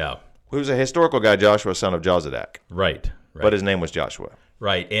 Yeah. Who's a historical guy, Joshua, son of Jozadak. Right. But his name was Joshua.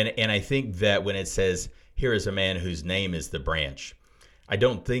 Right. And I think that when it says, here is a man whose name is the branch, I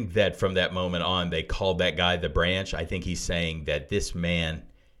don't think that from that moment on they called that guy the branch. I think he's saying that this man,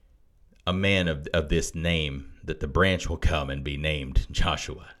 a man of this name, that the branch will come and be named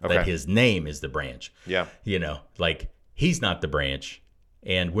Joshua. Okay. That his name is the branch. Yeah. He's not the branch,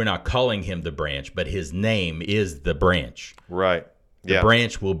 and we're not calling him the branch, but his name is the branch. Right. The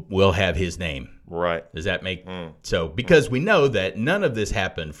branch will have his name. Right. Does that make so? Because we know that none of this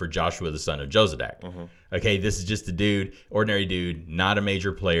happened for Joshua the son of Jozadak. Mm-hmm. Okay, this is just a dude, ordinary dude, not a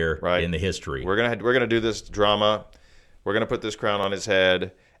major player in the history. We're gonna do this drama. We're gonna put this crown on his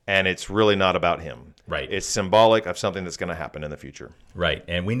head, and it's really not about him. Right. It's symbolic of something that's going to happen in the future. Right.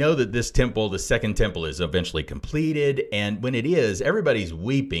 And we know that this temple, the second temple, is eventually completed. And when it is, everybody's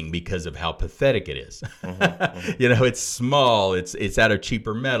weeping because of how pathetic it is. Mm-hmm. It's small. It's out of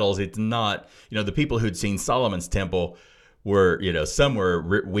cheaper metals. It's not, the people who'd seen Solomon's temple were, some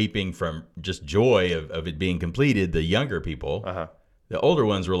were weeping from just joy of it being completed. The younger people, the older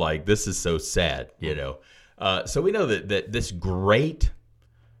ones were like, this is so sad, So we know that this great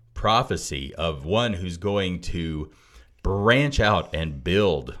prophecy of one who's going to branch out and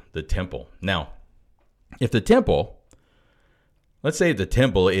build the temple. Now, if the temple, let's say the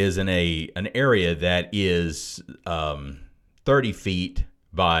temple is in an area that is 30 feet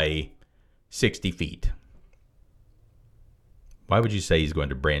by 60 feet, why would you say he's going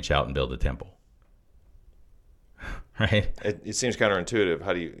to branch out and build a temple? Right? It seems counterintuitive.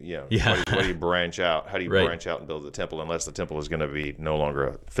 How do you, what do you branch out? How do you branch out and build the temple unless the temple is going to be no longer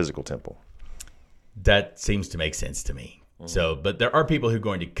a physical temple? That seems to make sense to me. Mm-hmm. So, but there are people who are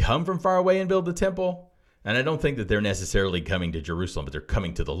going to come from far away and build the temple. And I don't think that they're necessarily coming to Jerusalem, but they're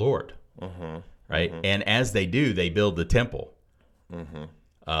coming to the Lord. Mm-hmm. Right? Mm-hmm. And as they do, they build the temple. Mm-hmm.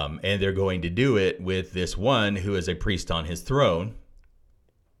 And they're going to do it with this one who is a priest on his throne.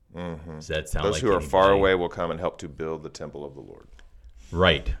 Mm-hmm. Does that sound Those like who are far away will come and help to build the temple of the Lord.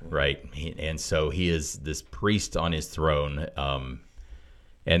 Right, right. And so he is this priest on his throne.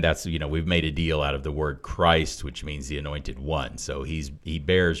 And that's, we've made a deal out of the word Christ, which means the anointed one. So he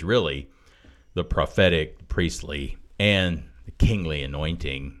bears really the prophetic, priestly, and the kingly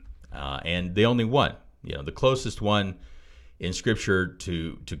anointing, and the only one, the closest one in Scripture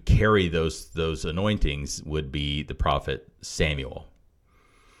to carry those anointings would be the prophet Samuel.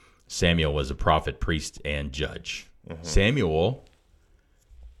 Samuel was a prophet, priest, and judge. Mm-hmm. Samuel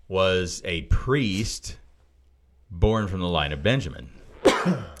was a priest born from the line of Benjamin.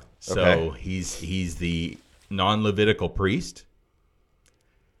 So he's the non-Levitical priest,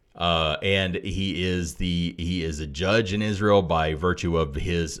 and he is a judge in Israel by virtue of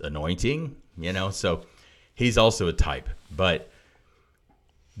his anointing. So he's also a type, but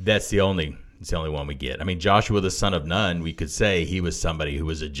that's the only one we get. I mean, Joshua the son of Nun, we could say he was somebody who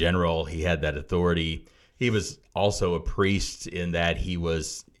was a general. He had that authority. He was also a priest in that he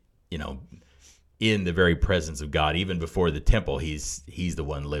was, in the very presence of God. Even before the temple, he's the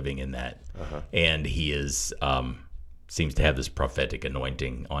one living in that. Uh-huh. And he is seems to have this prophetic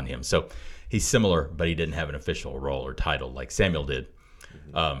anointing on him. So he's similar, but he didn't have an official role or title like Samuel did.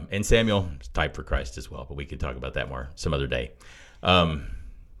 Mm-hmm. And Samuel is type for Christ as well, but we could talk about that more some other day.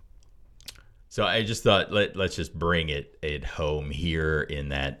 So I just thought let's just bring it home here in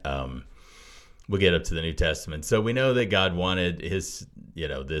that we'll get up to the New Testament. So we know that God wanted his,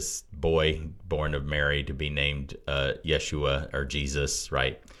 this boy born of Mary to be named Yeshua or Jesus,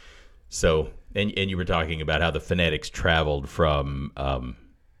 right? So, and you were talking about how the phonetics traveled from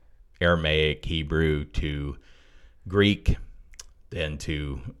Aramaic, Hebrew to Greek, then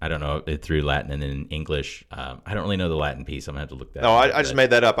to, I don't know, through Latin and then English. I don't really know the Latin piece. I'm going to have to look that up. No, I just made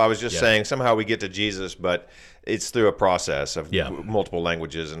that up. I was just saying somehow we get to Jesus, but it's through a process of multiple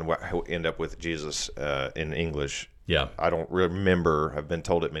languages and end up with Jesus in English. Yeah. I don't remember. I've been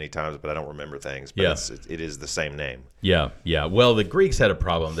told it many times, but I don't remember things. But it is the same name. Yeah, yeah. Well, the Greeks had a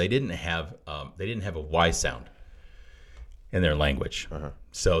problem. They didn't have a Y sound in their language. Uh-huh.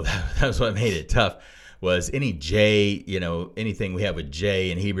 So that was what made it tough. Was any J, anything we have with J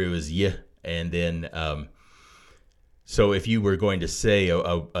in Hebrew is Y, and then So if you were going to say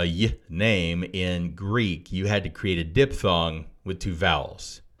a y name in Greek, you had to create a diphthong with two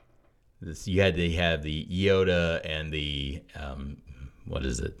vowels. You had to have the iota and the,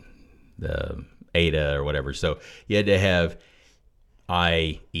 the eta or whatever. So you had to have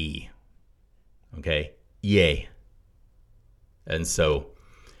I-E, okay? Yay. And so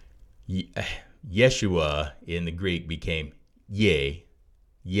Yeshua in the Greek became Ye,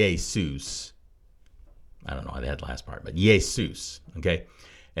 Jesus. I don't know why they had the last part, but Jesus, okay?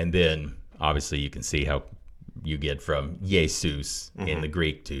 And then obviously you can see how you get from Jesus in the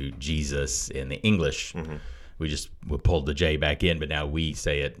Greek to Jesus in the English. We pulled the J back in, but now we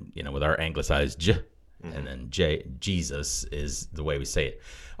say it, with our anglicized J, and then Jesus is the way we say it.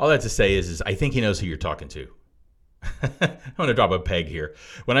 All that to say is I think he knows who you're talking to. I'm going to drop a peg here.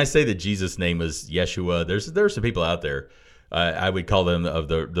 When I say that Jesus' name is Yeshua, there's some people out there. I would call them of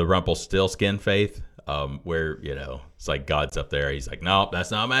the Rumpelstiltskin faith, where it's like God's up there. He's like, no,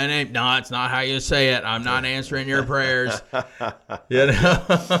 that's not my name. No, it's not how you say it. I'm not answering your prayers.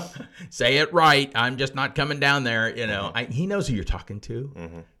 Say it right. I'm just not coming down there. He knows who you're talking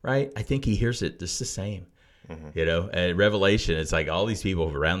to, right? I think he hears it just the same. At Revelation, it's like all these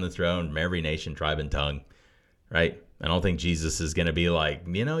people around the throne from every nation, tribe, and tongue. Right? I don't think Jesus is going to be like,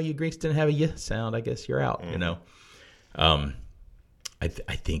 you Greeks didn't have a y sound. I guess you're out, I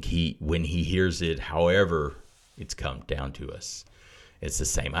think when he hears it, however it's come down to us, it's the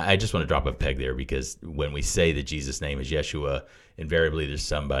same. I just want to drop a peg there because when we say that Jesus' name is Yeshua, invariably there's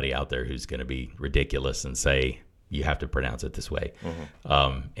somebody out there who's going to be ridiculous and say, you have to pronounce it this way.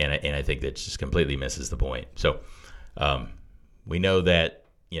 And I think that just completely misses the point. So we know that,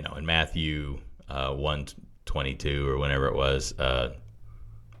 in Matthew 1:22 or whenever it was,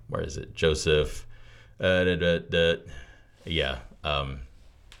 where is it? Joseph,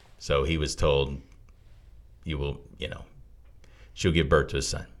 so he was told, you will, she'll give birth to a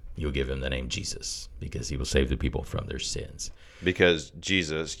son. You'll give him the name Jesus because he will save the people from their sins. Because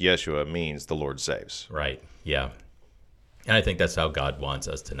Jesus, Yeshua, means the Lord saves. Right, yeah. And I think that's how God wants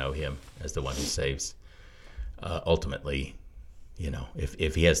us to know him as the one who saves. Ultimately,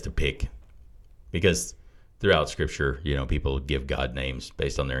 if he has to pick, because throughout Scripture, people give God names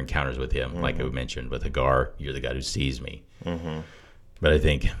based on their encounters with him. Like I mentioned with Hagar, you're the God who sees me. But I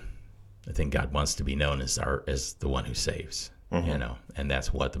think God wants to be known as the one who saves, and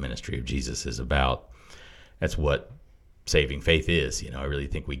that's what the ministry of Jesus is about. That's what saving faith is. I really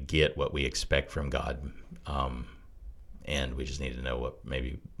think we get what we expect from God, and we just need to know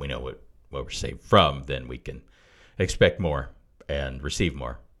maybe we know what we're saved from, then we can expect more and receive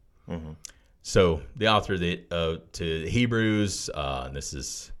more. So the author to Hebrews, I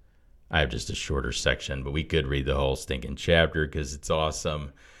have just a shorter section, but we could read the whole stinking chapter because it's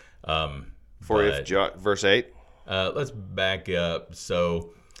awesome. Verse 8. Let's back up.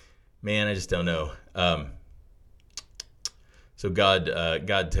 So, man, I just don't know. So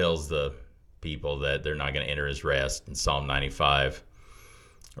God tells the people that they're not going to enter his rest in Psalm 95.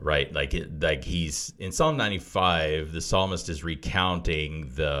 Right? Like he's in Psalm 95, the psalmist is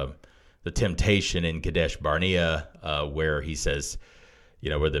recounting the temptation in Kadesh Barnea, where he says,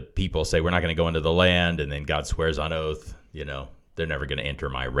 where the people say, we're not going to go into the land, and then God swears on oath, they're never going to enter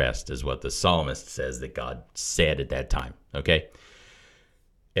my rest, is what the psalmist says that God said at that time, okay?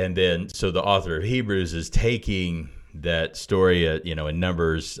 And then, so the author of Hebrews is taking that story, in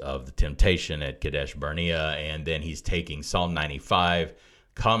Numbers of the temptation at Kadesh Barnea, and then he's taking Psalm 95,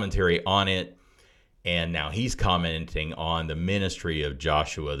 commentary on it, and now he's commenting on the ministry of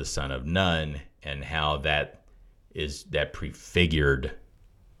Joshua, the son of Nun, and how that prefigured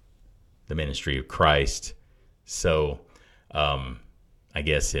the ministry of Christ. So, I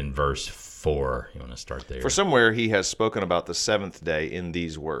guess in verse 4, you want to start there? For somewhere he has spoken about the seventh day in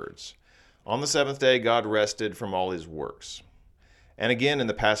these words. On the seventh day, God rested from all his works. And again, in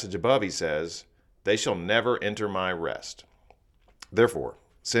the passage above, he says, they shall never enter my rest. Therefore,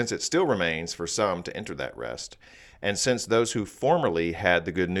 since it still remains for some to enter that rest, and since those who formerly had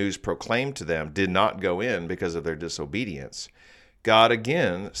the good news proclaimed to them did not go in because of their disobedience, God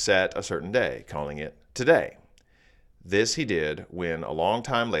again set a certain day, calling it today. This he did when a long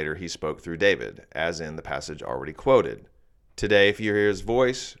time later he spoke through David, as in the passage already quoted. Today, if you hear his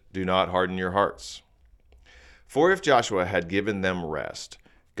voice, do not harden your hearts. For if Joshua had given them rest,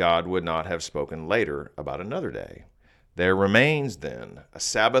 God would not have spoken later about another day. There remains, then, a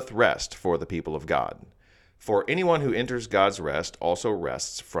Sabbath rest for the people of God. For anyone who enters God's rest also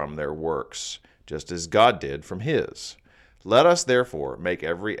rests from their works, just as God did from his. Let us, therefore, make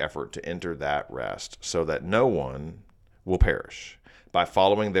every effort to enter that rest, so that no one will perish by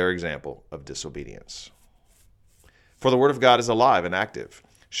following their example of disobedience. For the word of God is alive and active,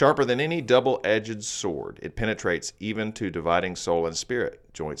 sharper than any double-edged sword. It penetrates even to dividing soul and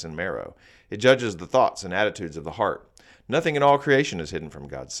spirit, joints and marrow. It judges the thoughts and attitudes of the heart. Nothing in all creation is hidden from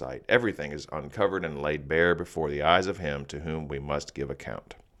God's sight. Everything is uncovered and laid bare before the eyes of him to whom we must give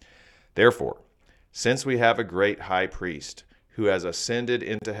account. Therefore, since we have a great high priest who has ascended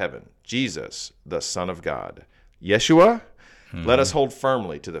into heaven, Jesus, the Son of God, Yeshua, let us hold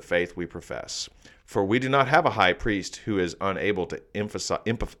firmly to the faith we profess. For we do not have a high priest who is unable to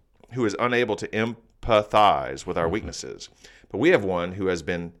empathize with our weaknesses, but we have one who has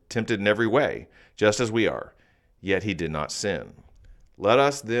been tempted in every way, just as we are, yet he did not sin. Let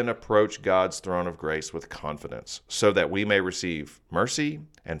us then approach God's throne of grace with confidence, so that we may receive mercy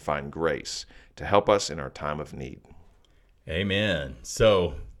and find grace to help us in our time of need. Amen.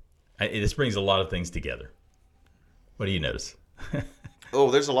 So this brings a lot of things together. What do you notice? Oh,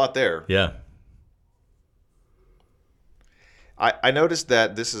 there's a lot there. Yeah. I noticed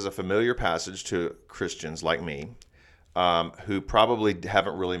that this is a familiar passage to Christians like me, who probably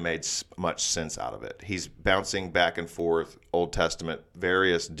haven't really made much sense out of it. He's bouncing back and forth, Old Testament,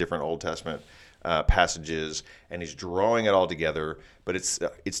 various different Old Testament passages, and he's drawing it all together, but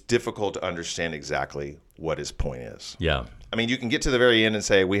it's difficult to understand exactly what his point is. Yeah. I mean, you can get to the very end and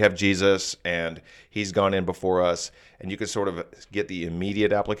say, we have Jesus, and he's gone in before us, and you can sort of get the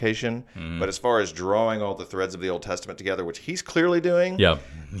immediate application. Mm-hmm. But as far as drawing all the threads of the Old Testament together, which he's clearly doing,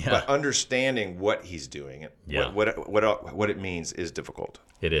 but understanding what he's doing, what it means is difficult.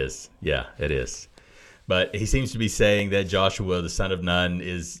 It is. Yeah, it is. But he seems to be saying that Joshua, the son of Nun,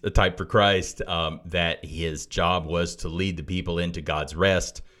 is a type for Christ, that his job was to lead the people into God's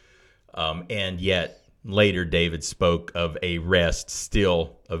rest, and yet later, David spoke of a rest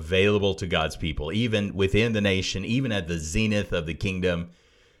still available to God's people, even within the nation, even at the zenith of the kingdom,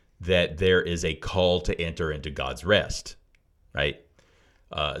 that there is a call to enter into God's rest, right?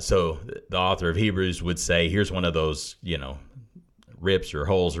 So the author of Hebrews would say, here's one of those, rips or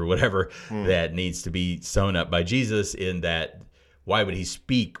holes or whatever that needs to be sewn up by Jesus, in that why would he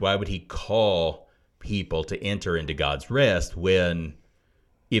speak? Why would he call people to enter into God's rest when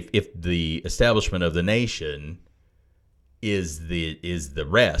if the establishment of the nation is the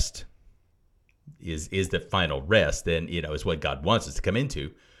rest, is the final rest, then is what God wants us to come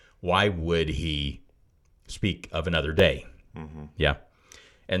into, why would he speak of another day? Mm-hmm. Yeah.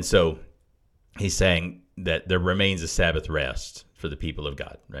 And so he's saying that there remains a Sabbath rest for the people of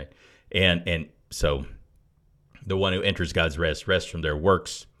God, right? And so the one who enters God's rest rests from their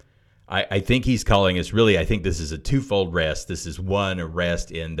works. I think he's calling us, really, I think this is a twofold rest. This is one, a rest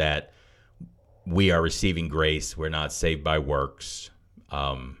in that we are receiving grace. We're not saved by works.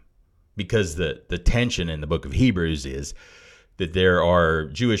 Because the tension in the book of Hebrews is that there are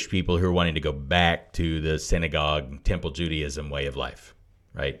Jewish people who are wanting to go back to the synagogue, temple Judaism way of life,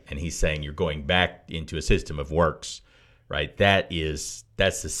 right? And he's saying you're going back into a system of works, right? That's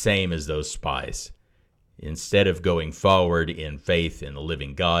the same as those spies. Instead of going forward in faith in the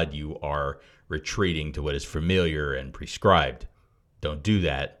living God, you are retreating to what is familiar and prescribed. Don't do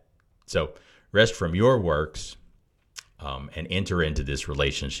that. So rest from your works and enter into this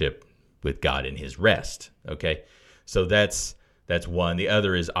relationship with God in his rest. Okay? So that's one. The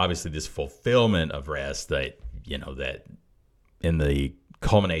other is obviously this fulfillment of rest, that that in the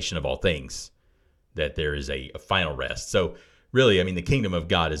culmination of all things, that there is a final rest. So really, the kingdom of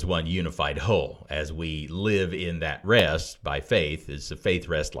God is one unified whole. As we live in that rest by faith, it's a faith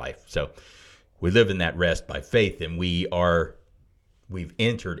rest life. So we live in that rest by faith, and we've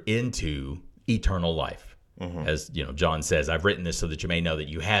entered into eternal life. Mm-hmm. As John says, I've written this so that you may know that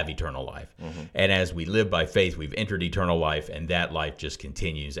you have eternal life. Mm-hmm. And as we live by faith, we've entered eternal life, and that life just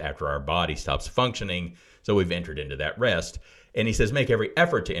continues after our body stops functioning. So we've entered into that rest. And he says, make every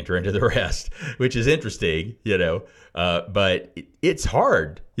effort to enter into the rest, which is interesting, but it's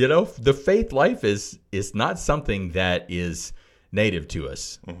hard. The faith life is not something that is native to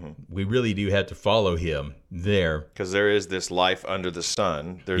us. Mm-hmm. We really do have to follow him there. Because there is this life under the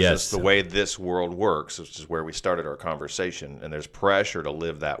sun. There's just the way this world works, which is where we started our conversation, and there's pressure to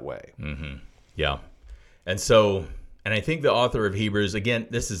live that way. Mm-hmm. Yeah. And I think the author of Hebrews, again,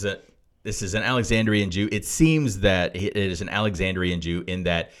 this is an Alexandrian Jew. It seems that it is an Alexandrian Jew in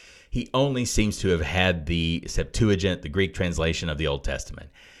that he only seems to have had the Septuagint, the Greek translation of the Old Testament.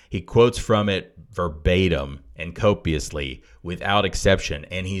 He quotes from it verbatim and copiously without exception,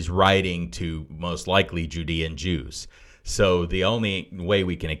 and he's writing to most likely Judean Jews. So the only way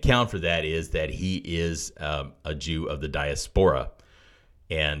we can account for that is that he is a Jew of the diaspora.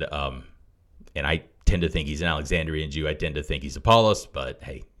 And I tend to think he's an Alexandrian Jew. I tend to think he's Apollos, but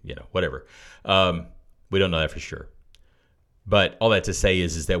hey, whatever. We don't know that for sure. But all that to say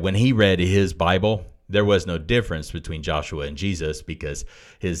is that when he read his Bible, there was no difference between Joshua and Jesus, because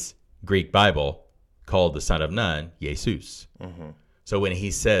his Greek Bible called the Son of Nun Jesus. So when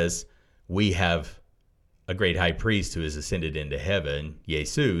he says we have a great high priest who has ascended into heaven,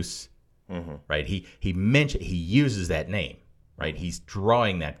 Jesus, right? He uses that name, right? He's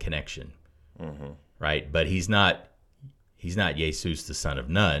drawing that connection, right? But he's not Jesus, the son of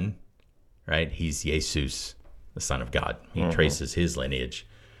Nun, right? He's Jesus, the Son of God. He traces his lineage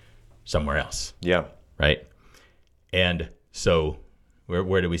somewhere else. Yeah. Right? And so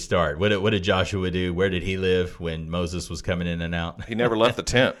where do we start? What did Joshua do? Where did he live when Moses was coming in and out? He never left the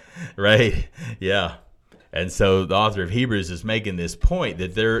tent. Right? Yeah. And so the author of Hebrews is making this point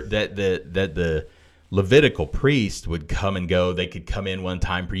that the Levitical priest would come and go. They could come in one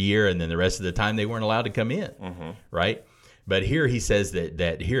time per year, and then the rest of the time they weren't allowed to come in. Right? But here he says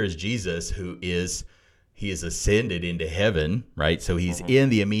that here is Jesus, he is ascended into heaven, right? So he's in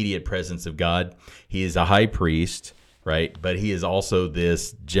the immediate presence of God. He is a high priest, right? But he is also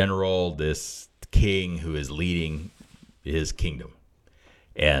this general, this king who is leading his kingdom.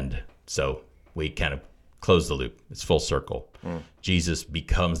 And so we kind of close the loop. It's full circle. Jesus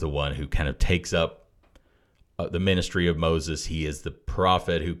becomes the one who kind of takes up the ministry of Moses. He is the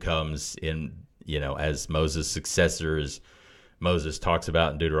prophet who comes in, as Moses' successor, as Moses talks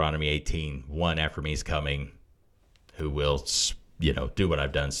about in Deuteronomy 18, one after me is coming who will, do what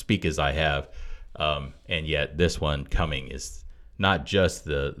I've done, speak as I have. And yet this one coming is not just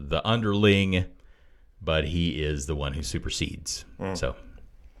the underling, but he is the one who supersedes. So,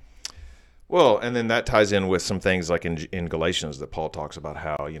 well, and then that ties in with some things like in Galatians that Paul talks about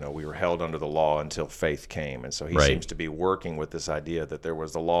how, we were held under the law until faith came. And so he seems to be working with this idea that there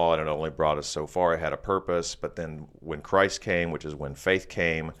was the law and it only brought us so far. It had a purpose. But then when Christ came, which is when faith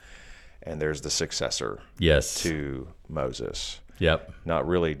came, and there's the successor to Moses. Yep. Not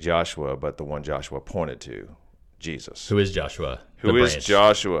really Joshua, but the one Joshua pointed to, Jesus. Who is Joshua? Who is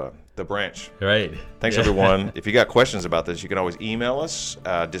Joshua, the branch. Right. Thanks, everyone. If you got questions about this, you can always email us,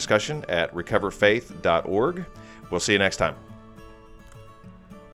 discussion@recoverfaith.org. We'll see you next time.